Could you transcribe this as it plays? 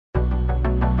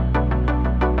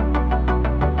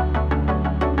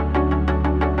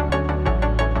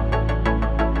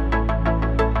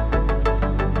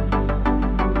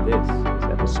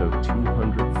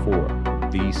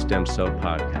STEMCELL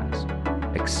Podcast,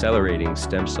 Accelerating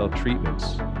Stem Cell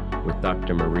Treatments with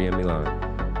Dr. Maria Millan.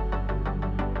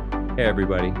 Hey,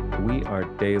 everybody. We are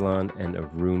Daylon and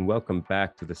Arun. Welcome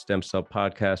back to the STEMCELL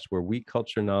Podcast, where we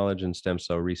culture knowledge in stem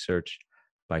cell research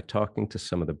by talking to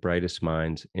some of the brightest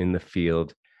minds in the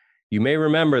field. You may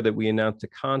remember that we announced a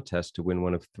contest to win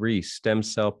one of 3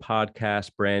 STEMCELL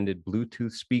Podcast branded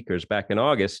Bluetooth speakers back in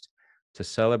August to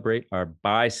celebrate our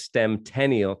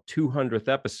biStemtennial 200th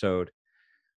episode.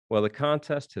 Well, the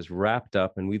contest has wrapped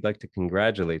up, and we'd like to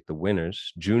congratulate the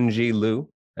winners: Junji Liu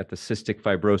at the Cystic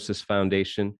Fibrosis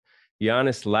Foundation,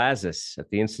 Yanis Lazis at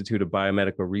the Institute of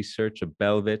Biomedical Research of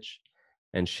Belvich,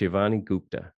 and Shivani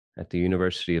Gupta at the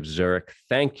University of Zurich.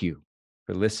 Thank you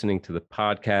for listening to the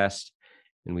podcast,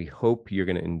 and we hope you're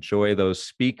going to enjoy those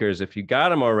speakers. If you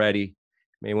got them already, you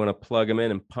may want to plug them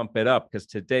in and pump it up, because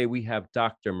today we have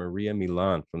Dr. Maria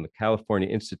Millan from the California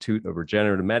Institute of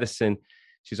Regenerative Medicine.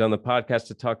 She's on the podcast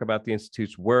to talk about the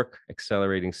Institute's work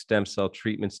accelerating stem cell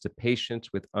treatments to patients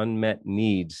with unmet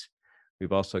needs.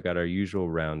 We've also got our usual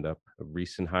roundup of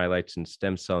recent highlights and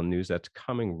stem cell news that's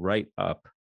coming right up.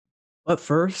 But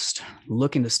first,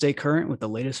 looking to stay current with the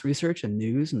latest research and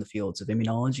news in the fields of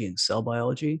immunology and cell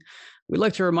biology, we'd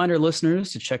like to remind our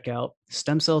listeners to check out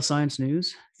Stem Cell Science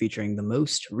News, featuring the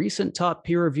most recent top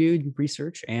peer-reviewed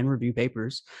research and review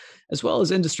papers, as well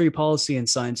as industry policy and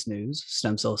science news.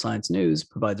 Stem Cell Science News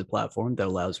provides a platform that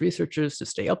allows researchers to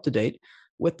stay up to date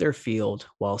with their field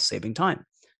while saving time.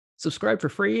 Subscribe for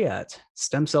free at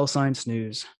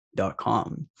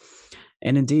stemcellsciencenews.com.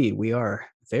 And indeed, we are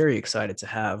very excited to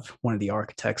have one of the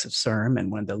architects of CIRM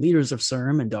and one of the leaders of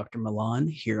CIRM, and Dr. Millan,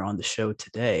 here on the show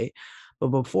today. But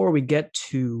before we get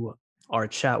to our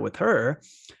chat with her,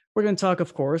 we're going to talk,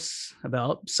 of course,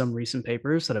 about some recent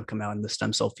papers that have come out in the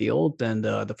stem cell field. And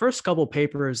the first couple of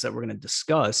papers that we're going to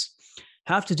discuss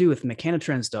have to do with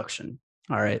mechanotransduction.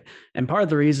 All right. And part of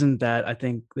the reason that I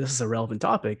think this is a relevant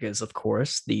topic is, of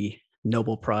course, the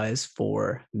Nobel Prize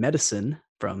for Medicine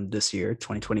from this year,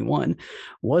 2021,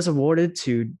 was awarded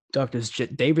to Drs.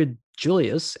 David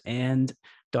Julius and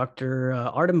Dr.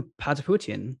 Artem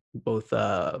Pataputian, both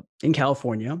in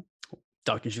California.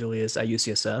 Dr. Julius at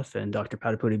UCSF and Dr.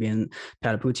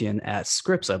 Pataputian at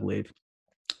Scripps, I believe,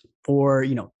 for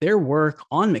their work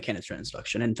on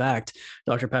mechanotransduction. In fact,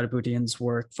 Dr. Pataputian's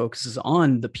work focuses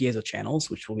on the piezo channels,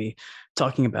 which we'll be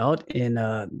talking about in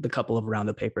the couple of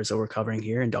Roundup papers that we're covering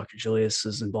here. And Dr. Julius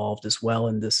is involved as well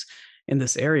in this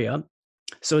area.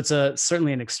 So it's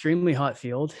certainly an extremely hot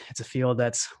field. It's a field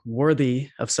that's worthy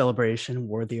of celebration,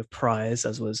 worthy of prize,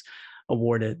 as was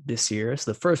awarded this year. So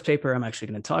the first paper I'm actually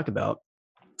going to talk about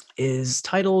is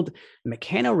titled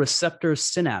 "Mechanoreceptor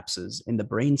Synapses in the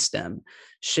Brainstem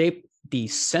Shape the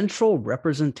Central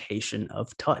Representation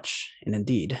of Touch." And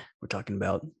indeed, we're talking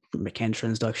about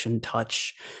mechanotransduction,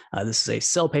 touch. This is a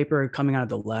Cell paper coming out of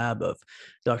the lab of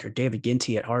Dr. David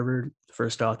Ginty at Harvard. The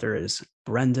first author is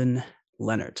Brendan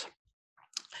Leonard.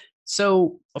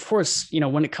 So, of course,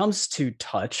 when it comes to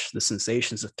touch, the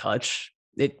sensations of touch,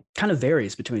 it kind of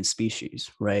varies between species,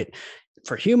 right?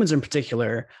 For humans in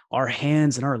particular, our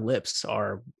hands and our lips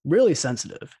are really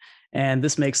sensitive. And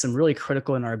this makes them really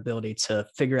critical in our ability to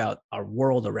figure out our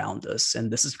world around us.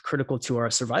 And this is critical to our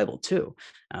survival too.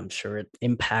 I'm sure it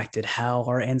impacted how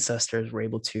our ancestors were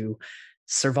able to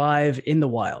survive in the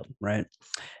wild, right?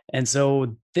 And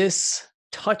so this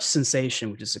touch sensation,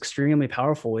 which is extremely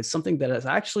powerful, is something that is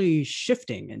actually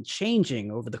shifting and changing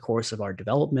over the course of our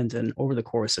development and over the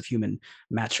course of human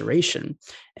maturation.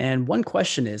 And one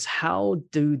question is, how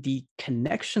do the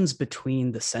connections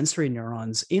between the sensory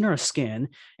neurons in our skin,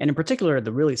 and in particular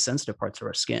the really sensitive parts of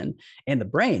our skin and the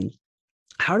brain,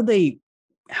 how do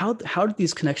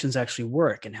these connections actually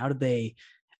work, and how do they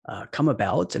come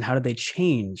about, and how do they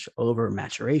change over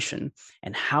maturation,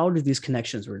 and how do these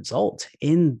connections result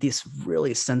in these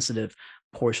really sensitive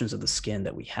portions of the skin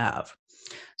that we have?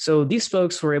 So these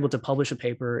folks were able to publish a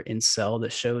paper in Cell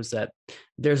that shows that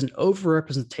there's an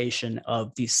overrepresentation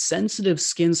of these sensitive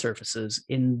skin surfaces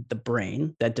in the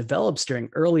brain that develops during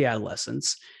early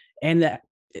adolescence, and that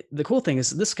the cool thing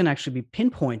is this can actually be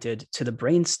pinpointed to the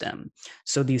brainstem.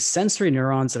 So these sensory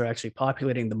neurons that are actually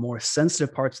populating the more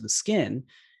sensitive parts of the skin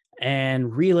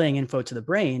and relaying info to the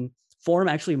brain form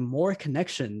actually more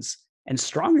connections and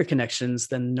stronger connections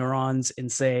than neurons in,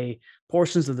 say,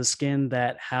 portions of the skin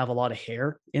that have a lot of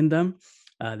hair in them.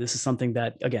 This is something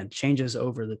that, again, changes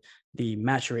over the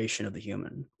maturation of the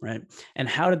human, right? And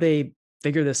how did they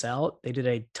figure this out? They did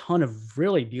a ton of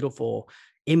really beautiful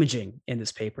imaging in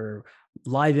this paper,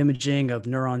 live imaging of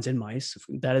neurons in mice.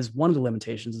 That is one of the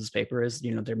limitations of this paper, is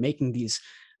they're making these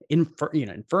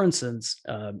inferences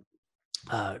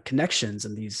connections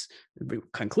and these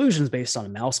conclusions based on a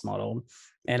mouse model.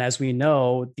 And as we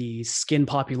know, the skin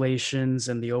populations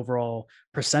and the overall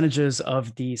percentages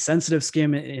of the sensitive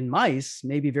skin in mice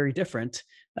may be very different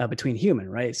between human,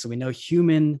 right? So we know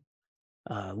human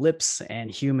lips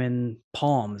and human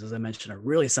palms, as I mentioned, are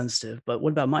really sensitive. But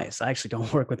what about mice? I actually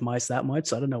don't work with mice that much,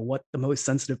 so I don't know what the most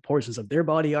sensitive portions of their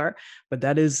body are, but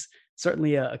that is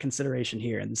certainly a consideration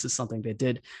here. And this is something they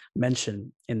did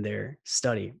mention in their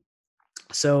study.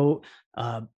 So,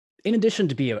 in addition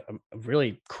to be a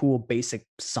really cool basic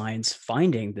science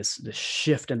finding, this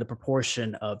shift in the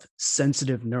proportion of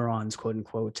sensitive neurons, quote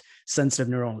unquote,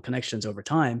 sensitive neuronal connections over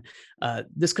time,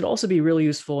 this could also be really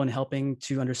useful in helping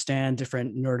to understand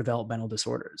different neurodevelopmental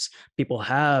disorders. People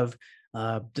have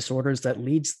disorders that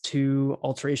leads to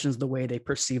alterations in the way they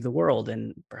perceive the world,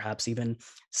 and perhaps even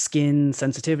skin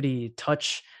sensitivity,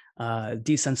 touch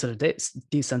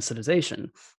desensitization.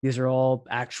 These are all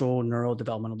actual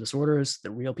neurodevelopmental disorders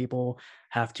that real people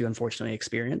have to unfortunately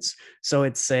experience. So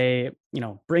it's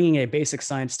bringing a basic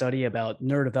science study about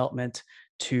neurodevelopment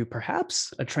to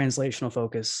perhaps a translational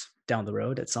focus down the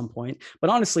road at some point.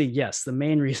 But honestly, yes, the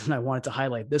main reason I wanted to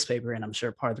highlight this paper, and I'm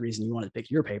sure part of the reason you wanted to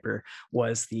pick your paper,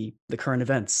 was the current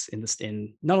events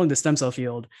in not only the stem cell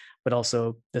field, but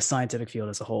also the scientific field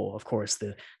as a whole. Of course,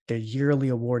 the yearly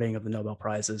awarding of the Nobel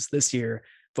Prizes this year,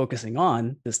 focusing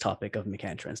on this topic of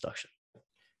mechanical transduction.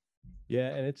 Yeah,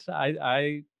 and it's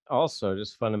I also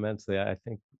just fundamentally I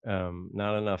think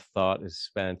not enough thought is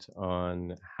spent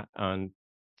on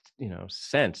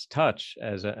sense, touch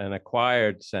as an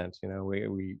acquired sense.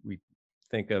 We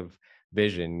think of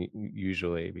vision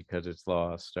usually because it's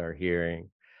lost, our hearing,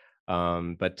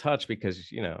 but touch because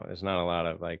there's not a lot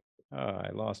of like, oh, I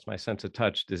lost my sense of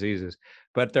touch diseases,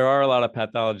 but there are a lot of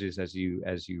pathologies as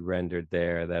you rendered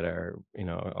there that are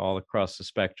all across the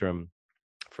spectrum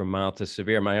from mild to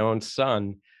severe. My own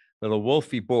son, little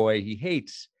Wolfie boy, he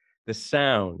hates the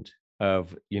sound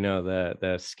of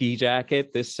the ski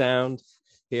jacket. This sound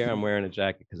here, I'm wearing a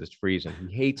jacket because it's freezing.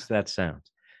 He hates that sound.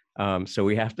 So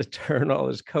we have to turn all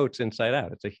his coats inside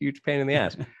out. It's a huge pain in the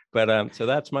ass. But so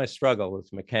that's my struggle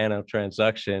with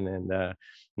mechanotransduction, and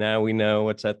now we know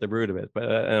what's at the root of it.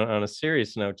 But on a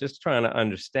serious note, just trying to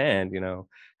understand,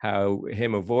 how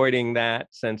him avoiding that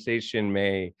sensation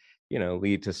may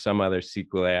lead to some other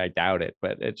sequelae. I doubt it,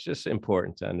 but it's just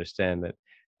important to understand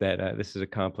that this is a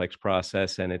complex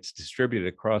process, and it's distributed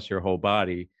across your whole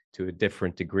body to a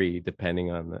different degree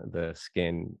depending on the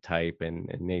skin type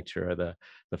and nature of the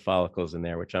follicles in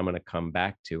there, which I'm going to come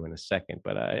back to in a second.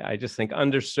 But I just think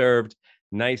underserved,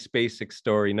 nice basic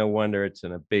story. No wonder it's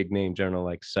in a big name journal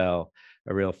like Cell,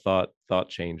 a real thought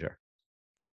changer.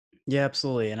 Yeah,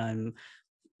 absolutely. And I'm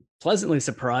pleasantly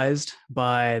surprised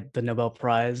by the Nobel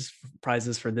prizes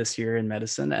for this year in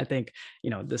medicine. I think,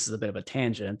 this is a bit of a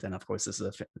tangent, and of course, this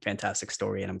is a fantastic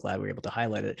story, and I'm glad we were able to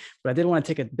highlight it. But I did want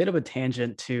to take a bit of a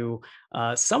tangent to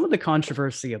some of the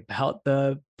controversy about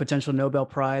the potential Nobel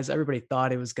Prize. Everybody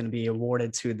thought it was going to be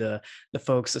awarded to the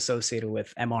folks associated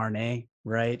with mRNA,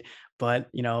 right? But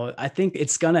I think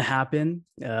it's going to happen.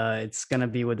 It's going to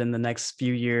be within the next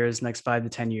few years, next 5 to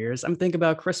 10 years. I'm thinking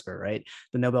about CRISPR, right?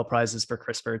 The Nobel Prizes for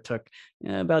CRISPR took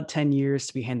about 10 years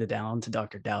to be handed down to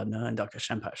Dr. Doudna and Dr.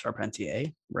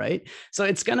 Charpentier, right? So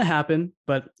it's going to happen,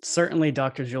 but certainly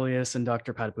Dr. Julius and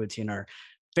Dr. Patapoutian are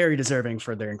very deserving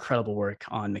for their incredible work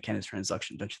on mechanical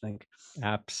transduction, don't you think?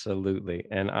 Absolutely.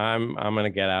 And I'm going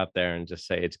to get out there and just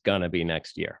say it's going to be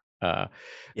next year. But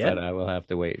Yeah. I will have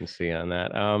to wait and see on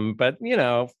that. But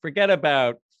forget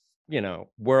about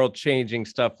world changing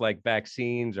stuff like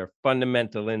vaccines or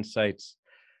fundamental insights.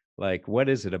 Like, what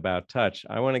is it about touch?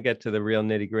 I want to get to the real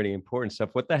nitty gritty important stuff.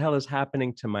 What the hell is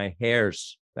happening to my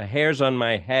hairs, the hairs on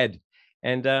my head?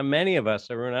 And many of us,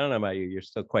 Arun, I don't know about you, you're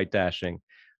still quite dashing,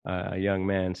 a young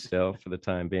man still for the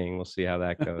time being. We'll see how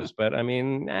that goes. But I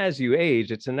mean, as you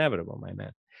age, it's inevitable, my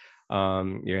man.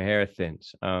 Your hair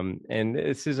thins. And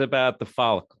this is about the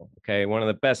follicle, okay? One of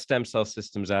the best stem cell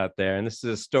systems out there. And this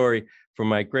is a story from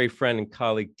my great friend and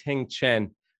colleague, Ting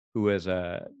Chen, who is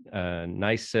a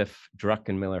NICEF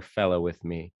Druckenmiller Fellow with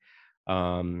me.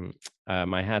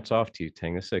 My hat's off to you,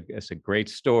 Ting. It's a great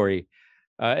story.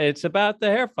 It's about the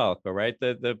hair follicle, right?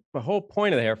 The whole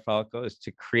point of the hair follicle is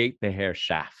to create the hair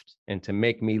shaft and to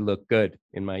make me look good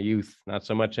in my youth, not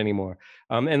so much anymore.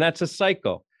 And that's a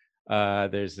cycle.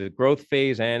 There's the growth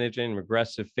phase, anagen,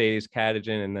 regressive phase,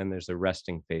 catagen, and then there's the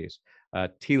resting phase,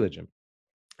 telogen.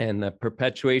 And the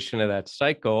perpetuation of that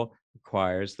cycle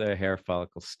requires the hair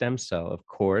follicle stem cell, of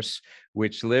course,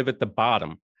 which live at the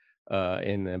bottom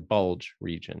in the bulge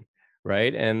region,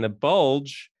 right? And the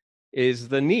bulge is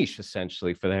the niche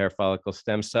essentially for the hair follicle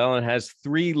stem cell, and has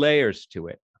three layers to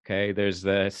it. Okay, there's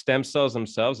the stem cells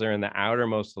themselves, they're in the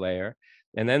outermost layer.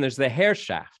 And then there's the hair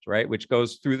shaft, right, which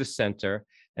goes through the center.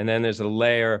 And then there's a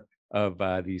layer of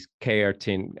these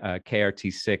keratin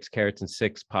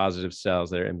 6 positive cells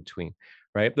that are in between,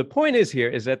 right? The point is here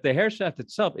is that the hair shaft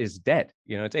itself is dead.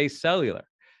 It's acellular.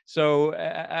 So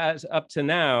as up to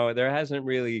now, there hasn't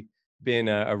really been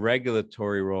a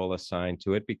regulatory role assigned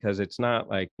to it because it's not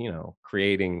like,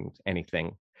 creating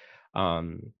anything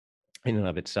in and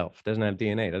of itself. It doesn't have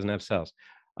DNA, it doesn't have cells.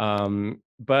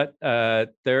 But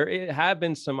there have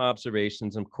been some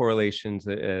observations, some correlations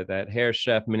that hair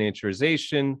shaft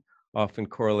miniaturization often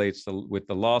correlates with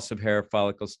the loss of hair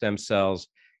follicle stem cells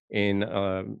in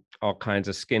all kinds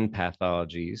of skin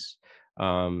pathologies,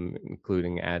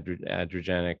 including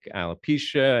androgenic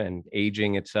alopecia and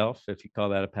aging itself, if you call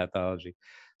that a pathology.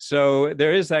 So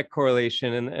there is that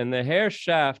correlation, and the hair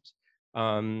shaft,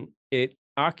 it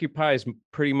occupies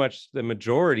pretty much the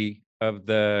majority of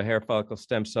the hair follicle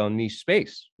stem cell niche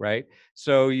space, right?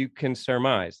 So you can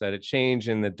surmise that a change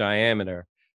in the diameter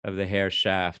of the hair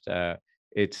shaft,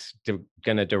 it's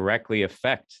going to directly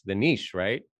affect the niche,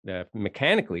 right?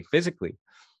 Mechanically, physically.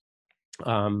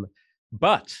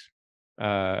 But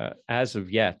as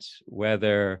of yet,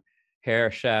 whether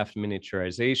hair shaft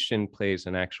miniaturization plays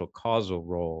an actual causal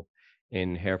role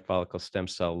in hair follicle stem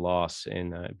cell loss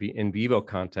in vivo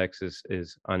context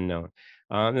is unknown.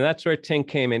 And that's where Ting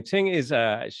came in. Ting is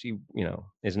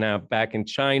is now back in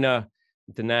China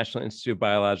at the National Institute of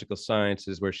Biological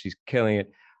Sciences, where she's killing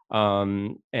it.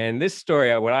 And this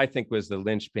story, what I think was the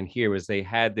linchpin here, was they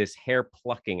had this hair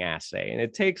plucking assay, and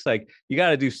it takes you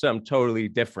got to do something totally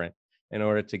different in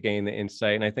order to gain the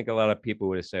insight. And I think a lot of people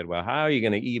would have said, well, how are you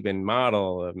going to even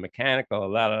model a mechanical,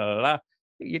 la, la, la, la?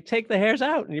 You take the hairs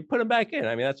out and you put them back in.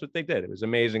 I mean, that's what they did. It was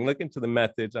amazing. Look into the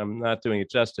methods. I'm not doing it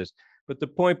justice. But the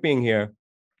point being here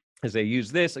is they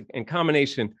use this in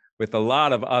combination with a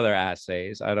lot of other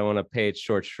assays. I don't want to pay it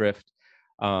short shrift.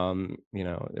 There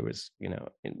was,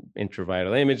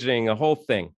 intravital imaging, a whole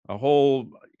thing,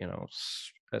 a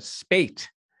spate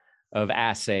of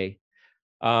assay.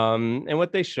 And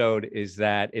what they showed is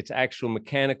that it's actual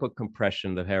mechanical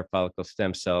compression of the hair follicle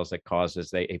stem cells that causes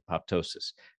the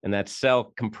apoptosis. And that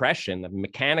cell compression, the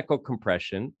mechanical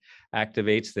compression,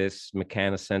 activates this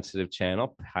mechanosensitive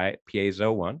channel,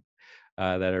 piezo1,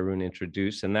 that Arun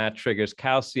introduced. And that triggers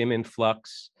calcium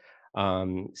influx,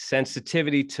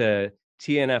 sensitivity to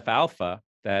TNF alpha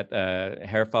that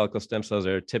hair follicle stem cells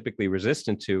are typically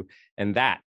resistant to. And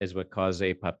that is what causes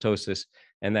apoptosis.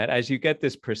 And that as you get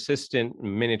this persistent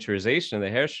miniaturization of the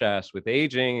hair shafts with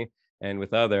aging and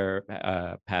with other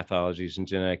pathologies and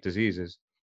genetic diseases,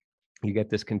 you get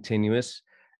this continuous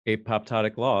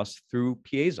apoptotic loss through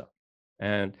piezo.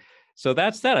 And so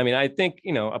that's that. I mean, I think,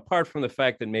 apart from the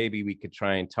fact that maybe we could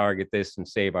try and target this and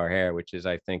save our hair, which is,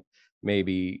 I think,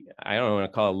 maybe, I don't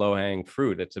want to call it low-hanging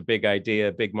fruit. It's a big idea,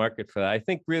 a big market for that. I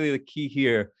think really the key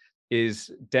here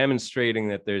is demonstrating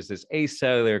that there's this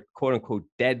acellular, quote unquote,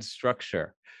 dead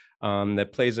structure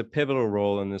that plays a pivotal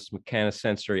role in this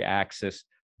mechanosensory axis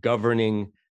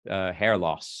governing hair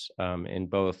loss in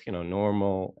both,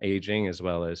 normal aging as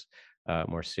well as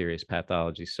more serious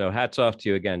pathology. So hats off to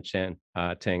you again,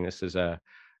 Ting. This is a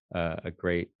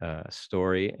great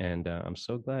story, and I'm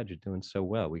so glad you're doing so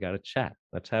well. We got to chat.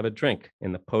 Let's have a drink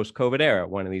in the post-COVID era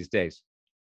one of these days.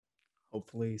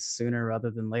 Hopefully sooner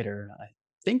rather than later. I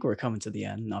think we're coming to the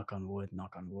end, knock on wood,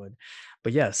 knock on wood.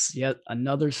 But yes, yet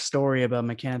another story about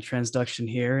mechanotransduction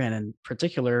here, and in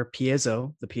particular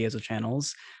piezo, the piezo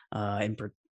channels,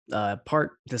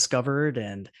 part discovered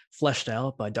and fleshed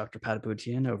out by Dr.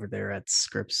 Pataputian over there at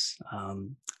Scripps,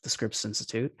 the Scripps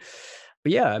Institute.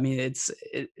 But yeah, I mean, it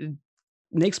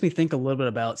makes me think a little bit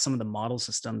about some of the model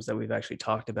systems that we've actually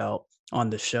talked about on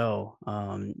the show,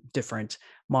 different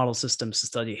model systems to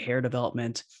study hair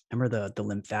development. Remember the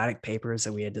lymphatic papers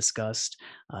that we had discussed?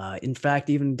 In fact,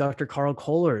 even Dr. Carl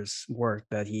Kohler's work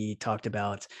that he talked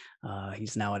about,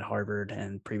 he's now at Harvard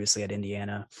and previously at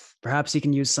Indiana. Perhaps he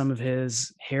can use some of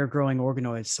his hair growing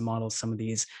organoids to model some of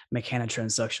these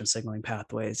mechanotransduction signaling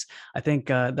pathways. I think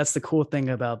that's the cool thing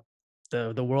about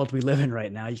the world we live in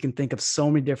right now. You can think of so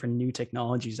many different new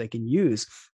technologies they can use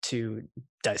to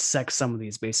dissect some of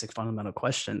these basic fundamental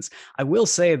questions. I will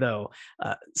say, though,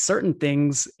 certain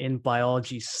things in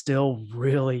biology still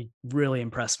really, really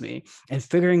impress me. And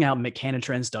figuring out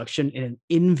mechanotransduction in an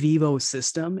in vivo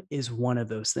system is one of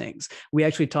those things. We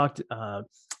actually talked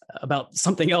about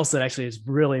something else that actually is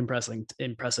really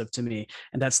impressive to me,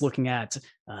 and that's looking at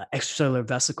extracellular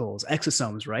vesicles,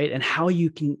 exosomes, right? And how you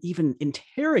can even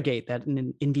interrogate that in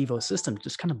an in vivo system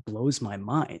just kind of blows my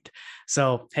mind.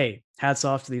 So, hey, hats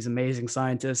off to these amazing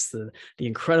scientists, the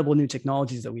incredible new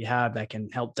technologies that we have that can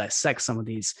help dissect some of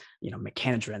these,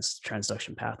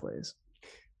 mechanotransduction pathways.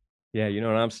 Yeah, you know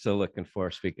what I'm still looking for,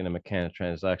 speaking of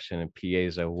mechanotransduction and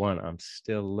piezo 1, I'm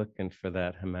still looking for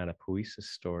that hematopoiesis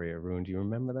story, Arun. Do you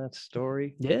remember that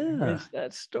story? Where Yeah. is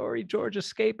that story, George,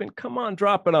 escaping? Come on,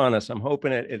 drop it on us. I'm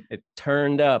hoping it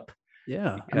turned up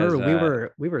Yeah, I because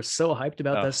remember we were so hyped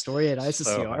about oh, that story at so high.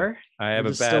 ICCR. I We're have a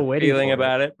just still bad waiting feeling for it.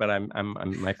 about it, but I'm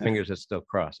my fingers are still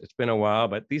crossed. It's been a while,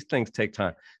 but these things take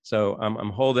time. So I'm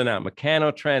holding out.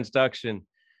 Mechanotransduction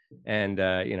and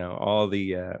all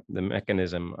the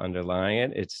mechanism underlying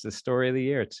it. It's the story of the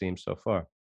year, it seems, so far.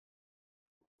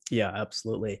 Yeah,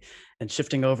 absolutely. And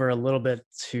shifting over a little bit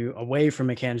to away from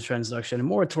mechanics transduction and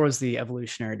more towards the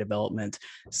evolutionary development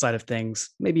side of things,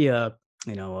 maybe a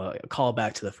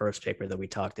callback to the first paper that we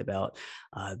talked about.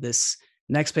 This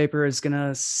next paper is going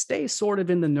to stay sort of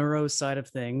in the neuro side of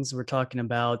things. We're talking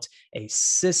about a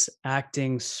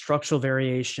cis-acting structural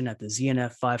variation at the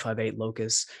ZNF558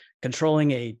 locus controlling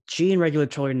a gene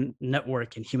regulatory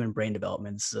network in human brain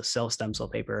development. This is a cell stem cell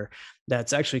paper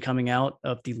that's actually coming out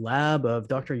of the lab of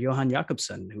Dr. Johan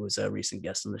Jakobsen, who was a recent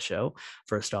guest on the show.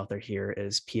 First author here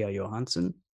is Pia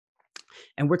Johansson.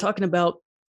 And we're talking about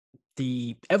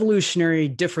the evolutionary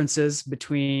differences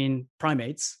between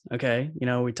primates. Okay,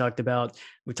 we talked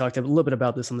a little bit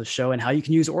about this on the show and how you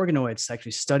can use organoids to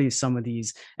actually study some of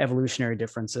these evolutionary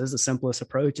differences. The simplest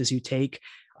approach is you take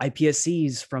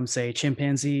iPSCs from, say,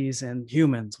 chimpanzees and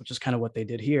humans, which is kind of what they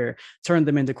did here, turn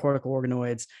them into cortical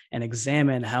organoids and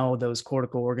examine how those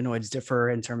cortical organoids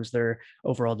differ in terms of their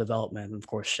overall development. And of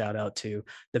course, shout out to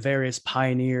the various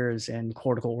pioneers in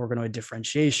cortical organoid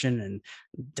differentiation and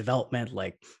development,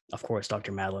 like, of course,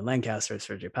 Dr. Madeline Lancaster,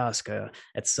 Sergio Pasca,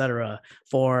 et cetera,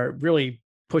 for really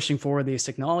pushing forward these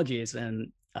technologies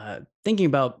and thinking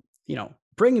about,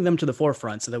 bringing them to the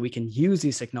forefront so that we can use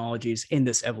these technologies in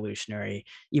this evolutionary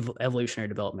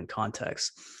development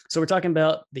context. So we're talking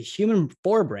about the human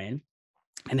forebrain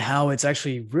and how it's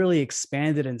actually really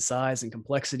expanded in size and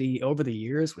complexity over the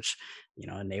years, which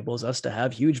enables us to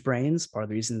have huge brains. Part of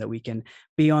the reason that we can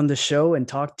be on the show and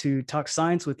talk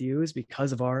science with you is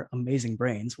because of our amazing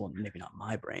brains. Well, maybe not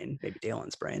my brain, maybe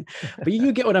Dalen's brain, but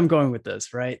you get what I'm going with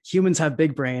this, right? Humans have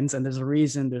big brains, and there's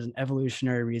an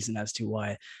evolutionary reason as to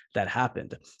why that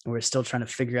happened. And we're still trying to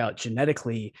figure out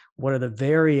genetically what are the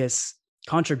various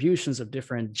contributions of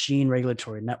different gene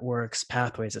regulatory networks,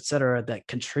 pathways, et cetera, that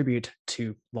contribute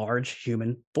to large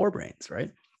human forebrains,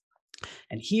 right?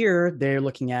 And here they're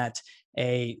looking at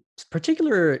a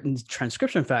particular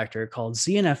transcription factor called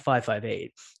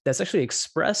ZNF558 that's actually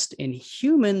expressed in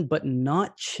human but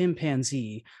not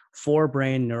chimpanzee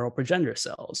forebrain neural progenitor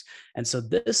cells. And so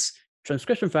this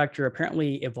transcription factor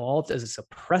apparently evolved as a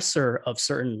suppressor of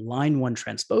certain line 1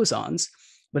 transposons,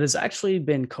 but has actually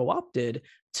been co-opted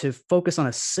to focus on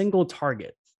a single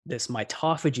target, this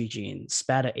mitophagy gene,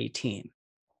 SPATA18.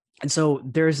 And so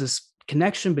there's this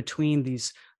connection between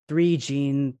these 3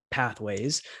 gene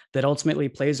pathways that ultimately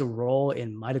plays a role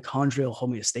in mitochondrial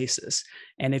homeostasis.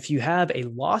 And if you have a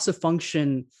loss of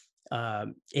function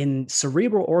in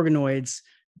cerebral organoids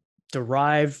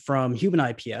derived from human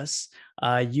iPS,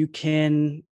 you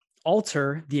can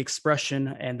alter the expression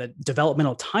and the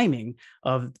developmental timing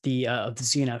of the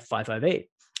ZNF558.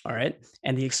 All right.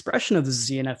 And the expression of the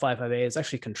ZNF558 is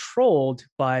actually controlled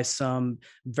by some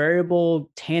variable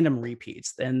tandem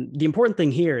repeats. And the important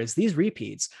thing here is these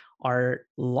repeats are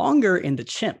longer in the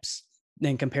chimps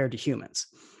than compared to humans.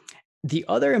 The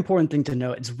other important thing to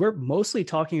note is we're mostly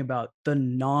talking about the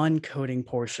non-coding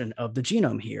portion of the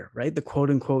genome here, right? The quote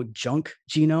unquote junk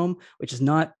genome, which is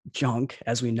not junk,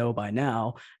 as we know by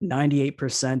now.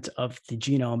 98% of the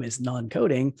genome is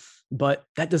non-coding, but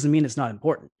that doesn't mean it's not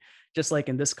important. Just like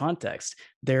in this context,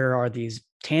 there are these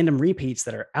tandem repeats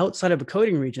that are outside of a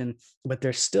coding region, but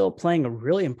they're still playing a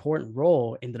really important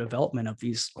role in the development of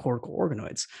these cortical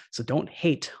organoids. So don't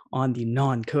hate on the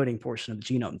non-coding portion of the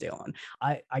genome, Dalen.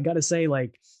 I got to say,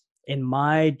 like, in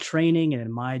my training and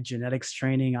in my genetics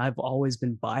training, I've always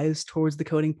been biased towards the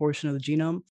coding portion of the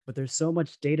genome, but there's so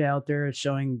much data out there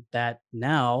showing that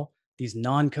now these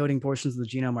non-coding portions of the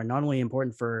genome are not only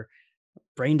important for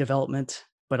brain development,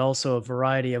 but also a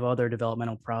variety of other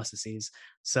developmental processes.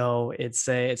 So it's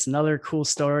another cool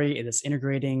story. It is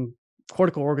integrating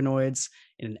cortical organoids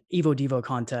in an evo-devo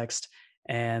context.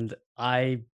 And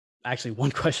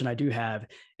one question I do have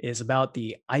is about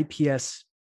the iPS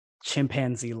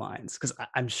chimpanzee lines? Because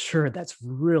I'm sure that's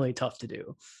really tough to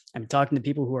do. I'm talking to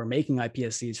people who are making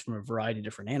iPSCs from a variety of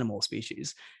different animal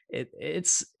species.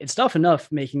 It's tough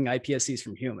enough making iPSCs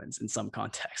from humans in some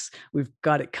contexts. We've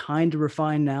got it kind of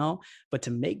refined now, but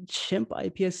to make chimp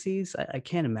iPSCs, I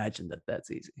can't imagine that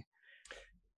that's easy.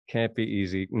 Can't be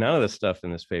easy. None of the stuff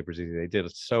in this paper is easy. They did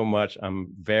so much. I'm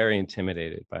very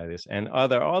intimidated by this. And all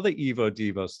the Evo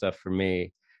Devo stuff for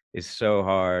me is so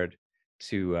hard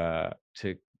to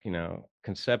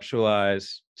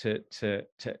conceptualize, to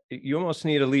you almost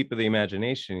need a leap of the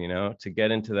imagination, to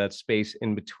get into that space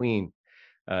in between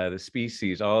the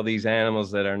species, all these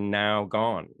animals that are now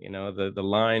gone, the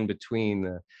line between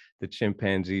the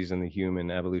chimpanzees and the human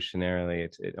evolutionarily,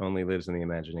 it only lives in the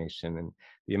imagination and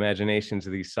the imaginations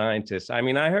of these scientists. I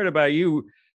mean, I heard about you,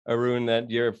 Arun, that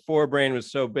your forebrain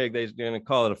was so big they're going to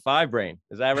call it a five brain.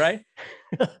 Is that right?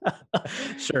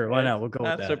 Sure, why It's not? We'll go with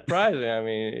not that. surprising. I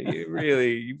mean,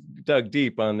 you dug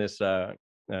deep on this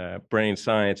brain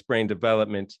science, brain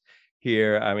development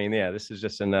here. I mean, yeah, this is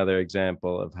just another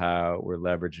example of how we're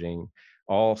leveraging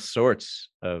all sorts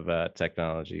of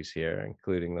technologies here,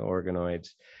 including the organoids,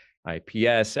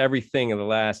 IPS, everything in the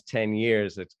last 10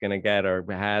 years that's going to get or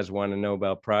has won a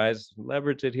Nobel Prize.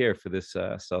 Leverage it here for this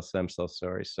cell stem cell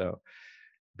story. So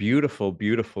beautiful,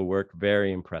 beautiful work.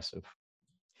 Very impressive.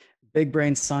 Big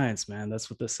brain science, man.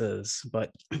 That's what this is. But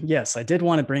yes, I did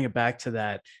want to bring it back to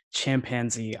that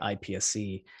chimpanzee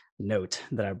iPSC note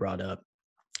that I brought up.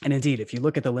 And indeed, if you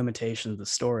look at the limitations of the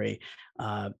story,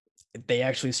 they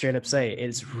actually straight up say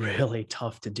it's really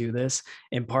tough to do this,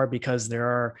 in part because there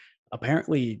are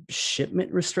apparently shipment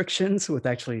restrictions with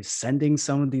actually sending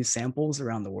some of these samples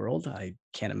around the world. I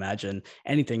can't imagine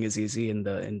anything is easy in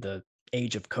the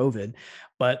age of COVID.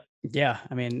 But yeah,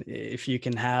 I mean, if you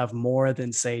can have more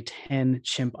than say 10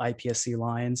 chimp iPSC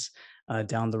lines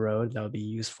down the road, that would be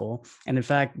useful. And in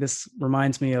fact, this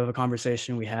reminds me of a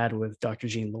conversation we had with Dr.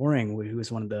 Jean Loring, who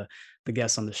was one of the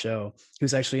guests on the show,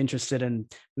 who's actually interested in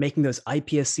making those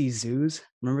iPSC zoos.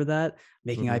 Remember that?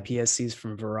 Making iPSCs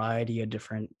from a variety of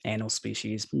different animal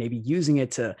species, maybe using it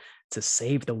to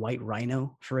save the white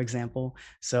rhino, for example.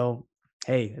 So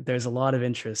hey, there's a lot of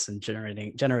interest in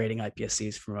generating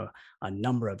iPSCs from a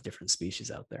number of different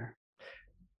species out there.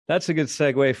 That's a good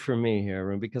segue for me here,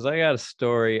 Arun, because I got a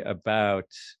story about,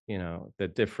 the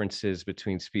differences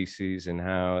between species and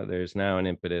how there's now an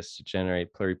impetus to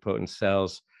generate pluripotent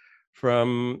cells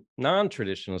from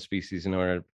non-traditional species in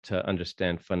order to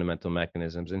understand fundamental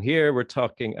mechanisms. And here we're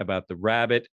talking about the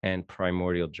rabbit and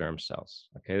primordial germ cells.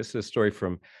 Okay, this is a story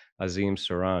from Azim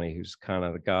Sorani, who's kind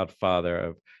of the godfather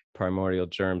of primordial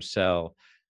germ cell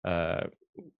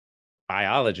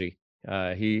biology.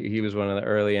 He was one of the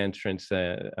early entrants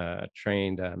that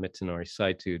trained Mitsunori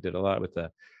Saito, did a lot with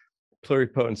the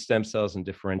pluripotent stem cells and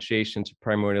differentiation to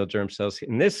primordial germ cells.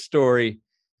 In this story,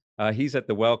 he's at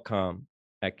the Wellcome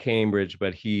at Cambridge,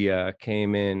 but he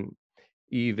came in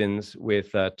evens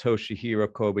with Toshihiro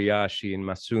Kobayashi and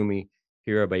Masumi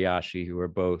Hirabayashi, who were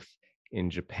both in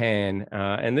Japan.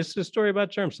 And this is a story about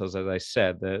germ cells, as I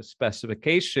said, the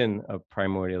specification of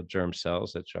primordial germ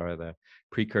cells, which are the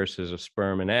precursors of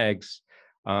sperm and eggs.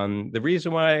 The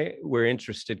reason why we're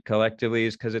interested collectively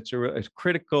is because it's a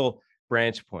critical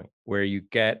branch point where you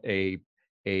get a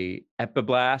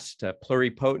epiblast, a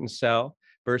pluripotent cell,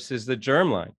 versus the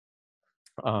germline.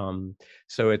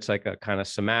 So it's like a kind of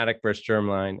somatic versus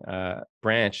germline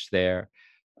branch there.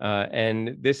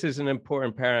 And this is an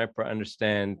important paradigm for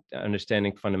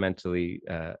understanding fundamentally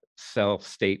cell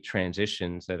state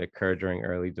transitions that occur during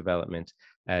early development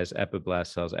as epiblast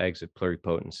cells exit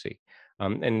pluripotency.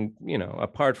 And,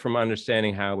 apart from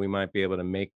understanding how we might be able to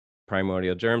make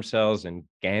primordial germ cells and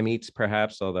gametes,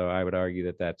 perhaps, although I would argue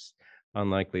that that's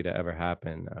unlikely to ever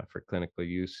happen for clinical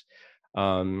use.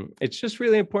 It's just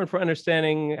really important for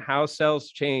understanding how cells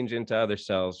change into other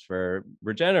cells for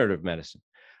regenerative medicine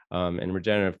and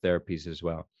regenerative therapies as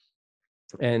well.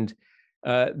 And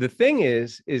the thing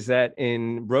is that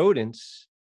in rodents,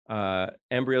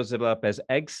 embryos develop as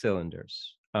egg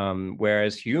cylinders,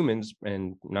 whereas humans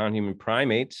and non-human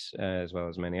primates, as well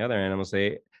as many other animals,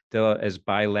 they develop as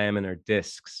bilaminar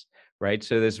discs, right?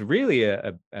 So there's really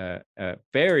a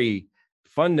very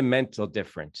fundamental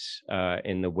difference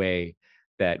in the way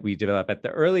that we develop at the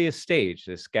earliest stage,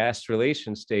 this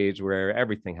gastrulation stage where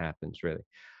everything happens, really.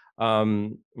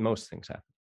 Most things happen.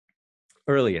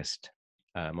 Earliest,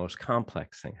 most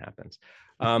complex thing happens.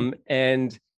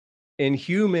 And in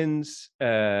humans,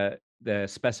 the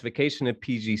specification of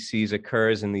PGCs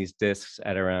occurs in these discs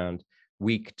at around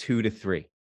week 2 to 3,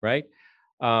 right?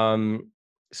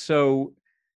 So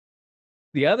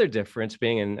The other difference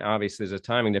being, and obviously there's a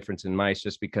timing difference in mice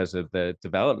just because of the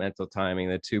developmental timing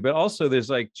of the two, but also there's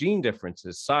like gene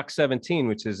differences. SOX17,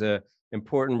 which is a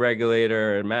important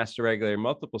regulator and master regulator,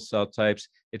 multiple cell types.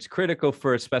 It's critical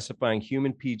for specifying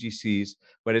human PGCs,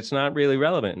 but it's not really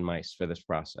relevant in mice for this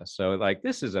process. So like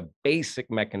this is a basic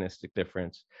mechanistic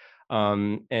difference.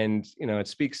 And it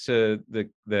speaks to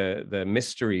the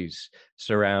mysteries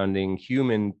surrounding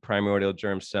human primordial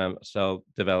germ cell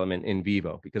development in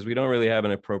vivo, because we don't really have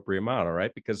an appropriate model,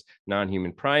 right? Because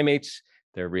non-human primates,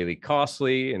 they're really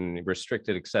costly and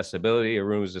restricted accessibility.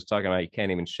 Arun was just talking about you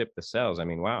can't even ship the cells. I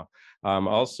mean, wow.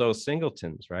 Also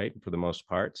singletons, right, for the most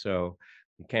part. So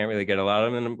you can't really get a lot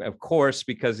of them. And of course,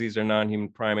 because these are non-human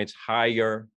primates,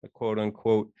 higher, quote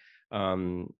unquote,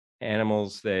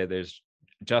 animals, there's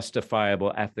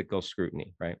justifiable ethical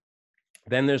scrutiny, right?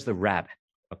 Then there's the rabbit.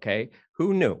 Okay,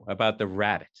 who knew about the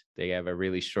rabbit? They have a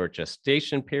really short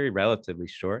gestation period, relatively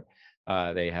short.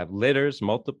 They have litters,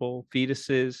 multiple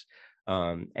fetuses,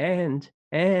 and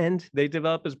they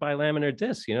develop as bilaminar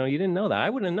discs. You didn't know that. I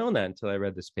wouldn't have known that until I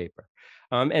read this paper.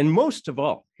 And most of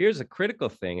all, here's a critical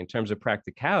thing in terms of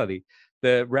practicality: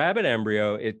 the rabbit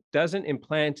embryo, it doesn't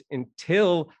implant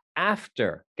until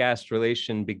after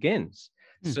gastrulation begins.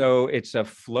 So it's a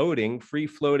free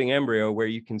floating embryo where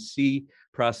you can see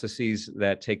processes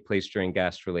that take place during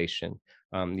gastrulation.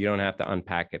 You don't have to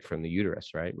unpack it from the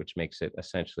uterus, right? Which makes it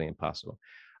essentially impossible.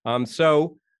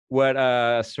 So what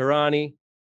Sarani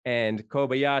and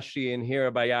Kobayashi and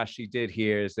Hirabayashi did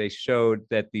here is they showed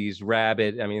that these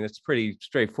rabbit, I mean, it's pretty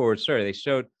straightforward story. They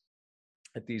showed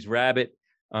that these rabbit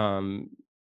primordial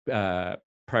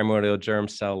germ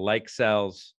cell-like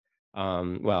cells,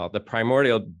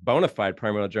 the bona fide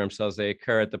primordial germ cells, they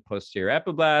occur at the posterior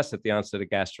epiblast at the onset of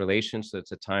gastrulation. So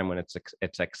it's a time when it's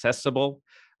accessible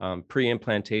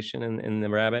pre-implantation in the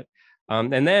rabbit.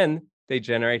 And then they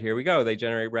generate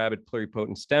rabbit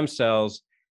pluripotent stem cells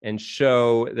and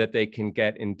show that they can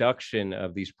get induction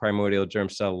of these primordial germ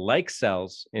cell-like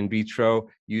cells in vitro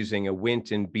using a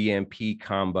Wnt and BMP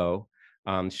combo.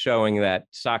 Showing that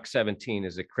SOX17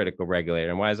 is a critical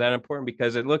regulator. And why is that important?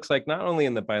 Because it looks like not only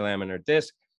in the bilaminar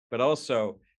disc, but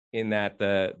also in that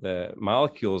the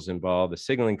molecules involved, the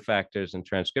signaling factors and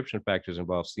transcription factors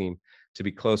involved, seem to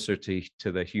be closer to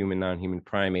the human, non-human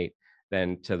primate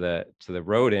than to the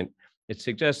rodent. It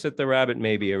suggests that the rabbit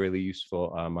may be a really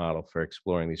useful model for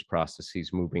exploring these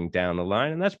processes moving down the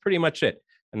line. And that's pretty much it.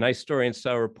 A nice story in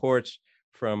Cell Reports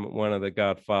from one of the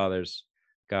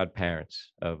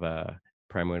godparents of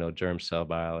primordial germ cell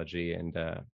biology, and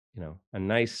a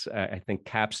nice, I think,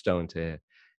 capstone to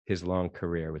his long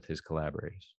career with his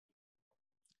collaborators.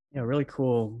 Yeah, really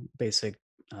cool basic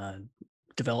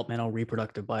developmental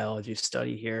reproductive biology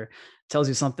study here. Tells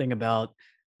you something about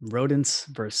rodents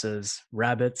versus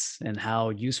rabbits and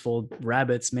how useful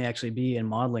rabbits may actually be in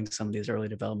modeling some of these early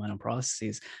developmental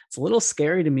processes. It's a little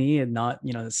scary to me, and not,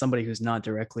 as somebody who's not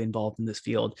directly involved in this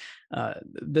field.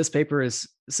 This paper is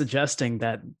suggesting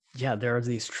that, yeah, there are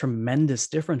these tremendous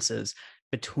differences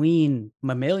between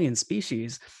mammalian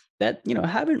species that,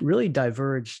 haven't really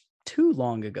diverged too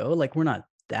long ago. Like, we're not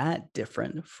that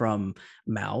different from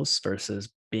mouse versus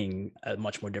being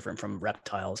much more different from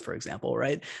reptiles, for example,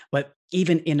 right? But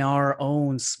even in our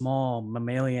own small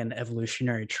mammalian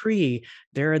evolutionary tree,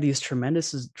 there are these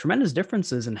tremendous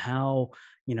differences in how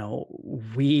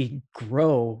we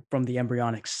grow from the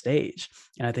embryonic stage.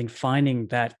 And I think finding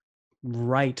that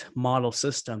right model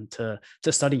system to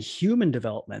study human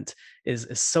development is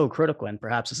so critical. And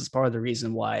perhaps this is part of the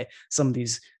reason why some of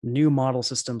these new model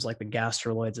systems like the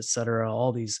gastroloids, et cetera,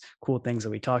 all these cool things that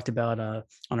we talked about on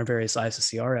our various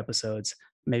ISOCR episodes,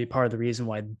 maybe part of the reason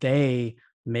why they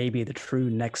may be the true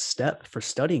next step for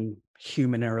studying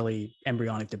human early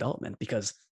embryonic development.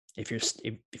 Because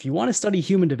if you want to study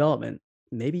human development,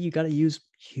 maybe you got to use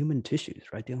human tissues,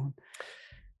 right, Dylan?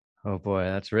 Oh boy,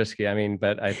 that's risky. I mean,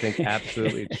 but I think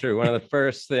absolutely true. One of the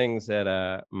first things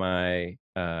that my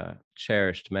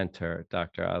cherished mentor,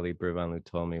 Dr. Ali Burvanlu,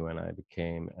 told me when I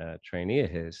became a trainee of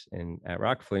his at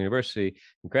Rockefeller University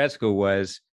in grad school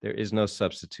was there is no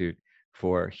substitute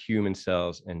for human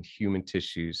cells and human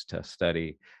tissues to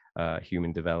study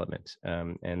human development.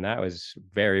 And that was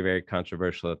very, very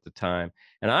controversial at the time.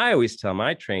 And I always tell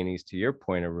my trainees, to your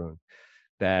point, Arun,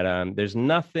 that there's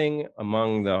nothing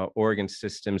among the organ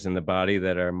systems in the body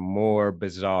that are more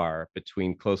bizarre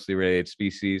between closely related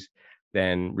species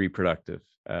than reproductive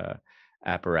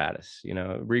apparatus.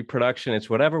 Reproduction, it's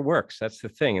whatever works. That's the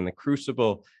thing. And the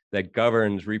crucible that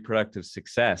governs reproductive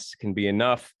success can be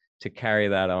enough to carry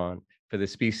that on for the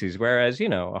species. Whereas,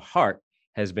 a heart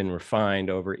has been refined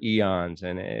over eons,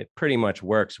 and it pretty much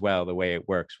works well the way it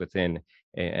works within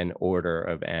an order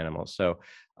of animals. So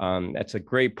that's a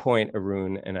great point,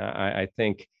 Arun, and I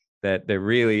think that there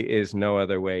really is no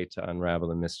other way to unravel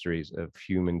the mysteries of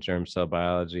human germ cell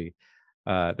biology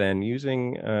than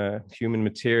using human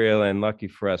material. And lucky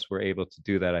for us, we're able to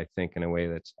do that, I think, in a way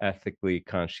that's ethically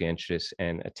conscientious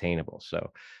and attainable.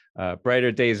 So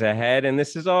brighter days ahead. And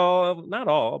this is all, not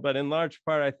all, but in large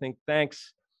part, I think,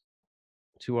 thanks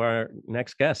to our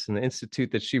next guest and the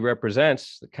institute that she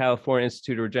represents, the California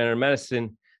Institute of Regenerative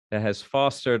Medicine, that has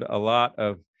fostered a lot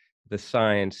of the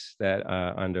science that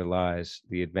underlies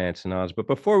the advanced knowledge. But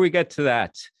before we get to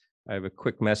that, I have a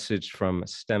quick message from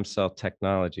STEMCELL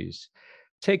Technologies.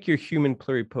 Take your human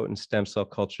pluripotent stem cell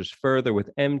cultures further with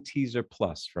mTeaser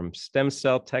Plus from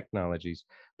STEMCELL Technologies.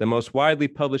 The most widely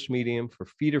published medium for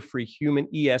feeder-free human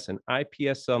ES and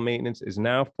iPS cell maintenance is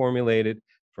now formulated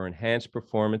for enhanced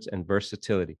performance and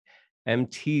versatility.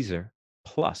 mTeaser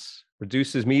Plus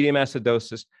reduces medium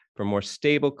acidosis for more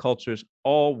stable cultures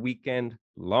all weekend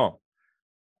long.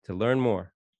 To learn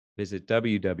more, visit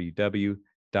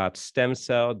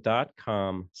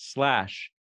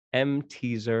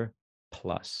www.stemcell.com/mTeaser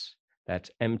Plus.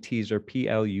 That's mTeaser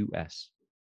Plus.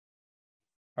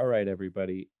 All right,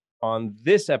 everybody. On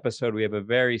this episode, we have a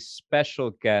very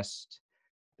special guest,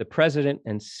 the president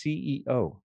and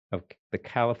CEO of the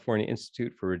California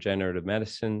Institute for Regenerative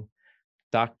Medicine,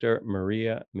 Dr.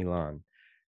 Maria Millan.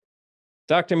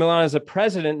 Dr. Millan is the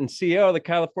president and CEO of the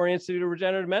California Institute of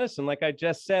Regenerative Medicine. Like I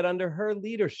just said, under her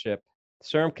leadership,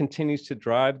 CIRM continues to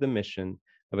drive the mission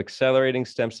of accelerating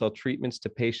stem cell treatments to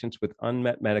patients with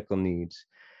unmet medical needs,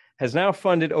 has now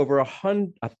funded over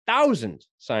 1,000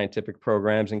 scientific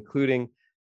programs, including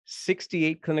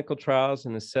 68 clinical trials,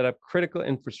 and has set up critical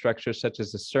infrastructure such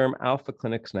as the CIRM Alpha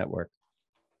Clinics Network.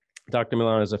 Dr.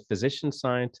 Millan is a physician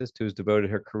scientist who has devoted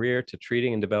her career to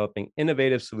treating and developing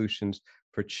innovative solutions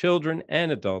for children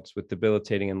and adults with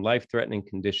debilitating and life-threatening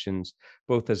conditions,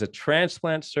 both as a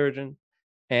transplant surgeon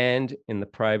and in the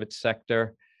private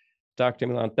sector. Dr.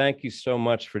 Millan, thank you so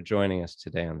much for joining us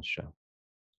today on the show.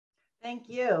 Thank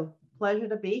you. Pleasure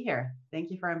to be here.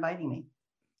 Thank you for inviting me.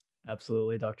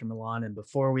 Absolutely, Dr. Millan. And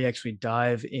before we actually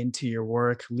dive into your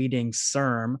work leading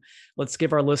CIRM, let's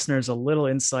give our listeners a little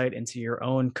insight into your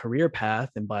own career path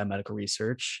in biomedical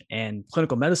research and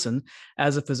clinical medicine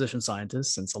as a physician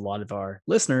scientist, since a lot of our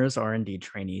listeners are indeed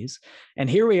trainees. And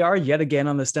here we are yet again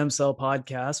on the Stem Cell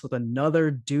Podcast with another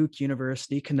Duke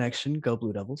University connection. Go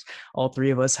Blue Devils. All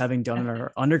three of us having done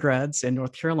our undergrads in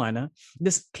North Carolina.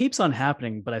 This keeps on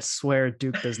happening, but I swear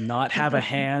Duke does not have a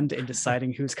hand in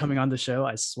deciding who's coming on the show.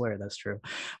 I swear that's true.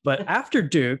 But after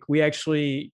Duke, we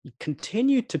actually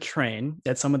continued to train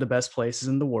at some of the best places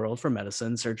in the world for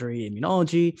medicine, surgery,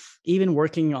 immunology, even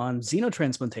working on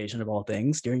xenotransplantation of all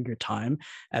things during your time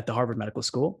at the Harvard Medical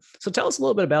School. So tell us a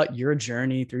little bit about your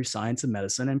journey through science and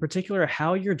medicine, in particular,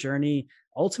 how your journey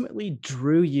ultimately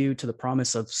drew you to the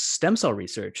promise of stem cell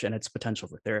research and its potential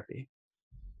for therapy.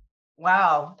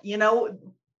 Wow.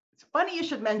 It's funny you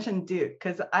should mention Duke,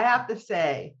 because I have to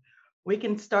say, we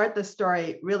can start the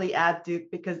story really at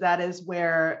Duke, because that is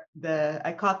where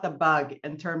I caught the bug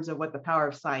in terms of what the power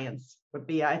of science would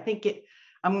be.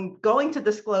 I'm going to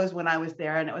disclose when I was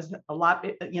there, and it was a lot,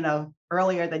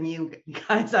 earlier than you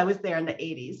guys. I was there in the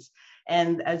 80s.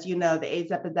 And as you know, the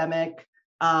AIDS epidemic,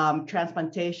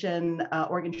 transplantation,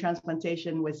 organ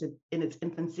transplantation was in its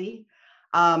infancy.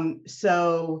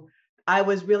 So I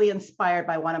was really inspired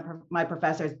by one of my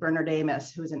professors, Bernard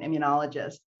Amos, who's an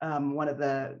immunologist, one of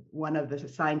the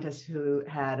scientists who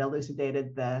had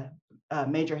elucidated the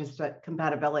major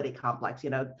histocompatibility complex,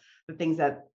 the things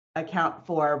that account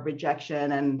for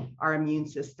rejection and our immune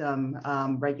system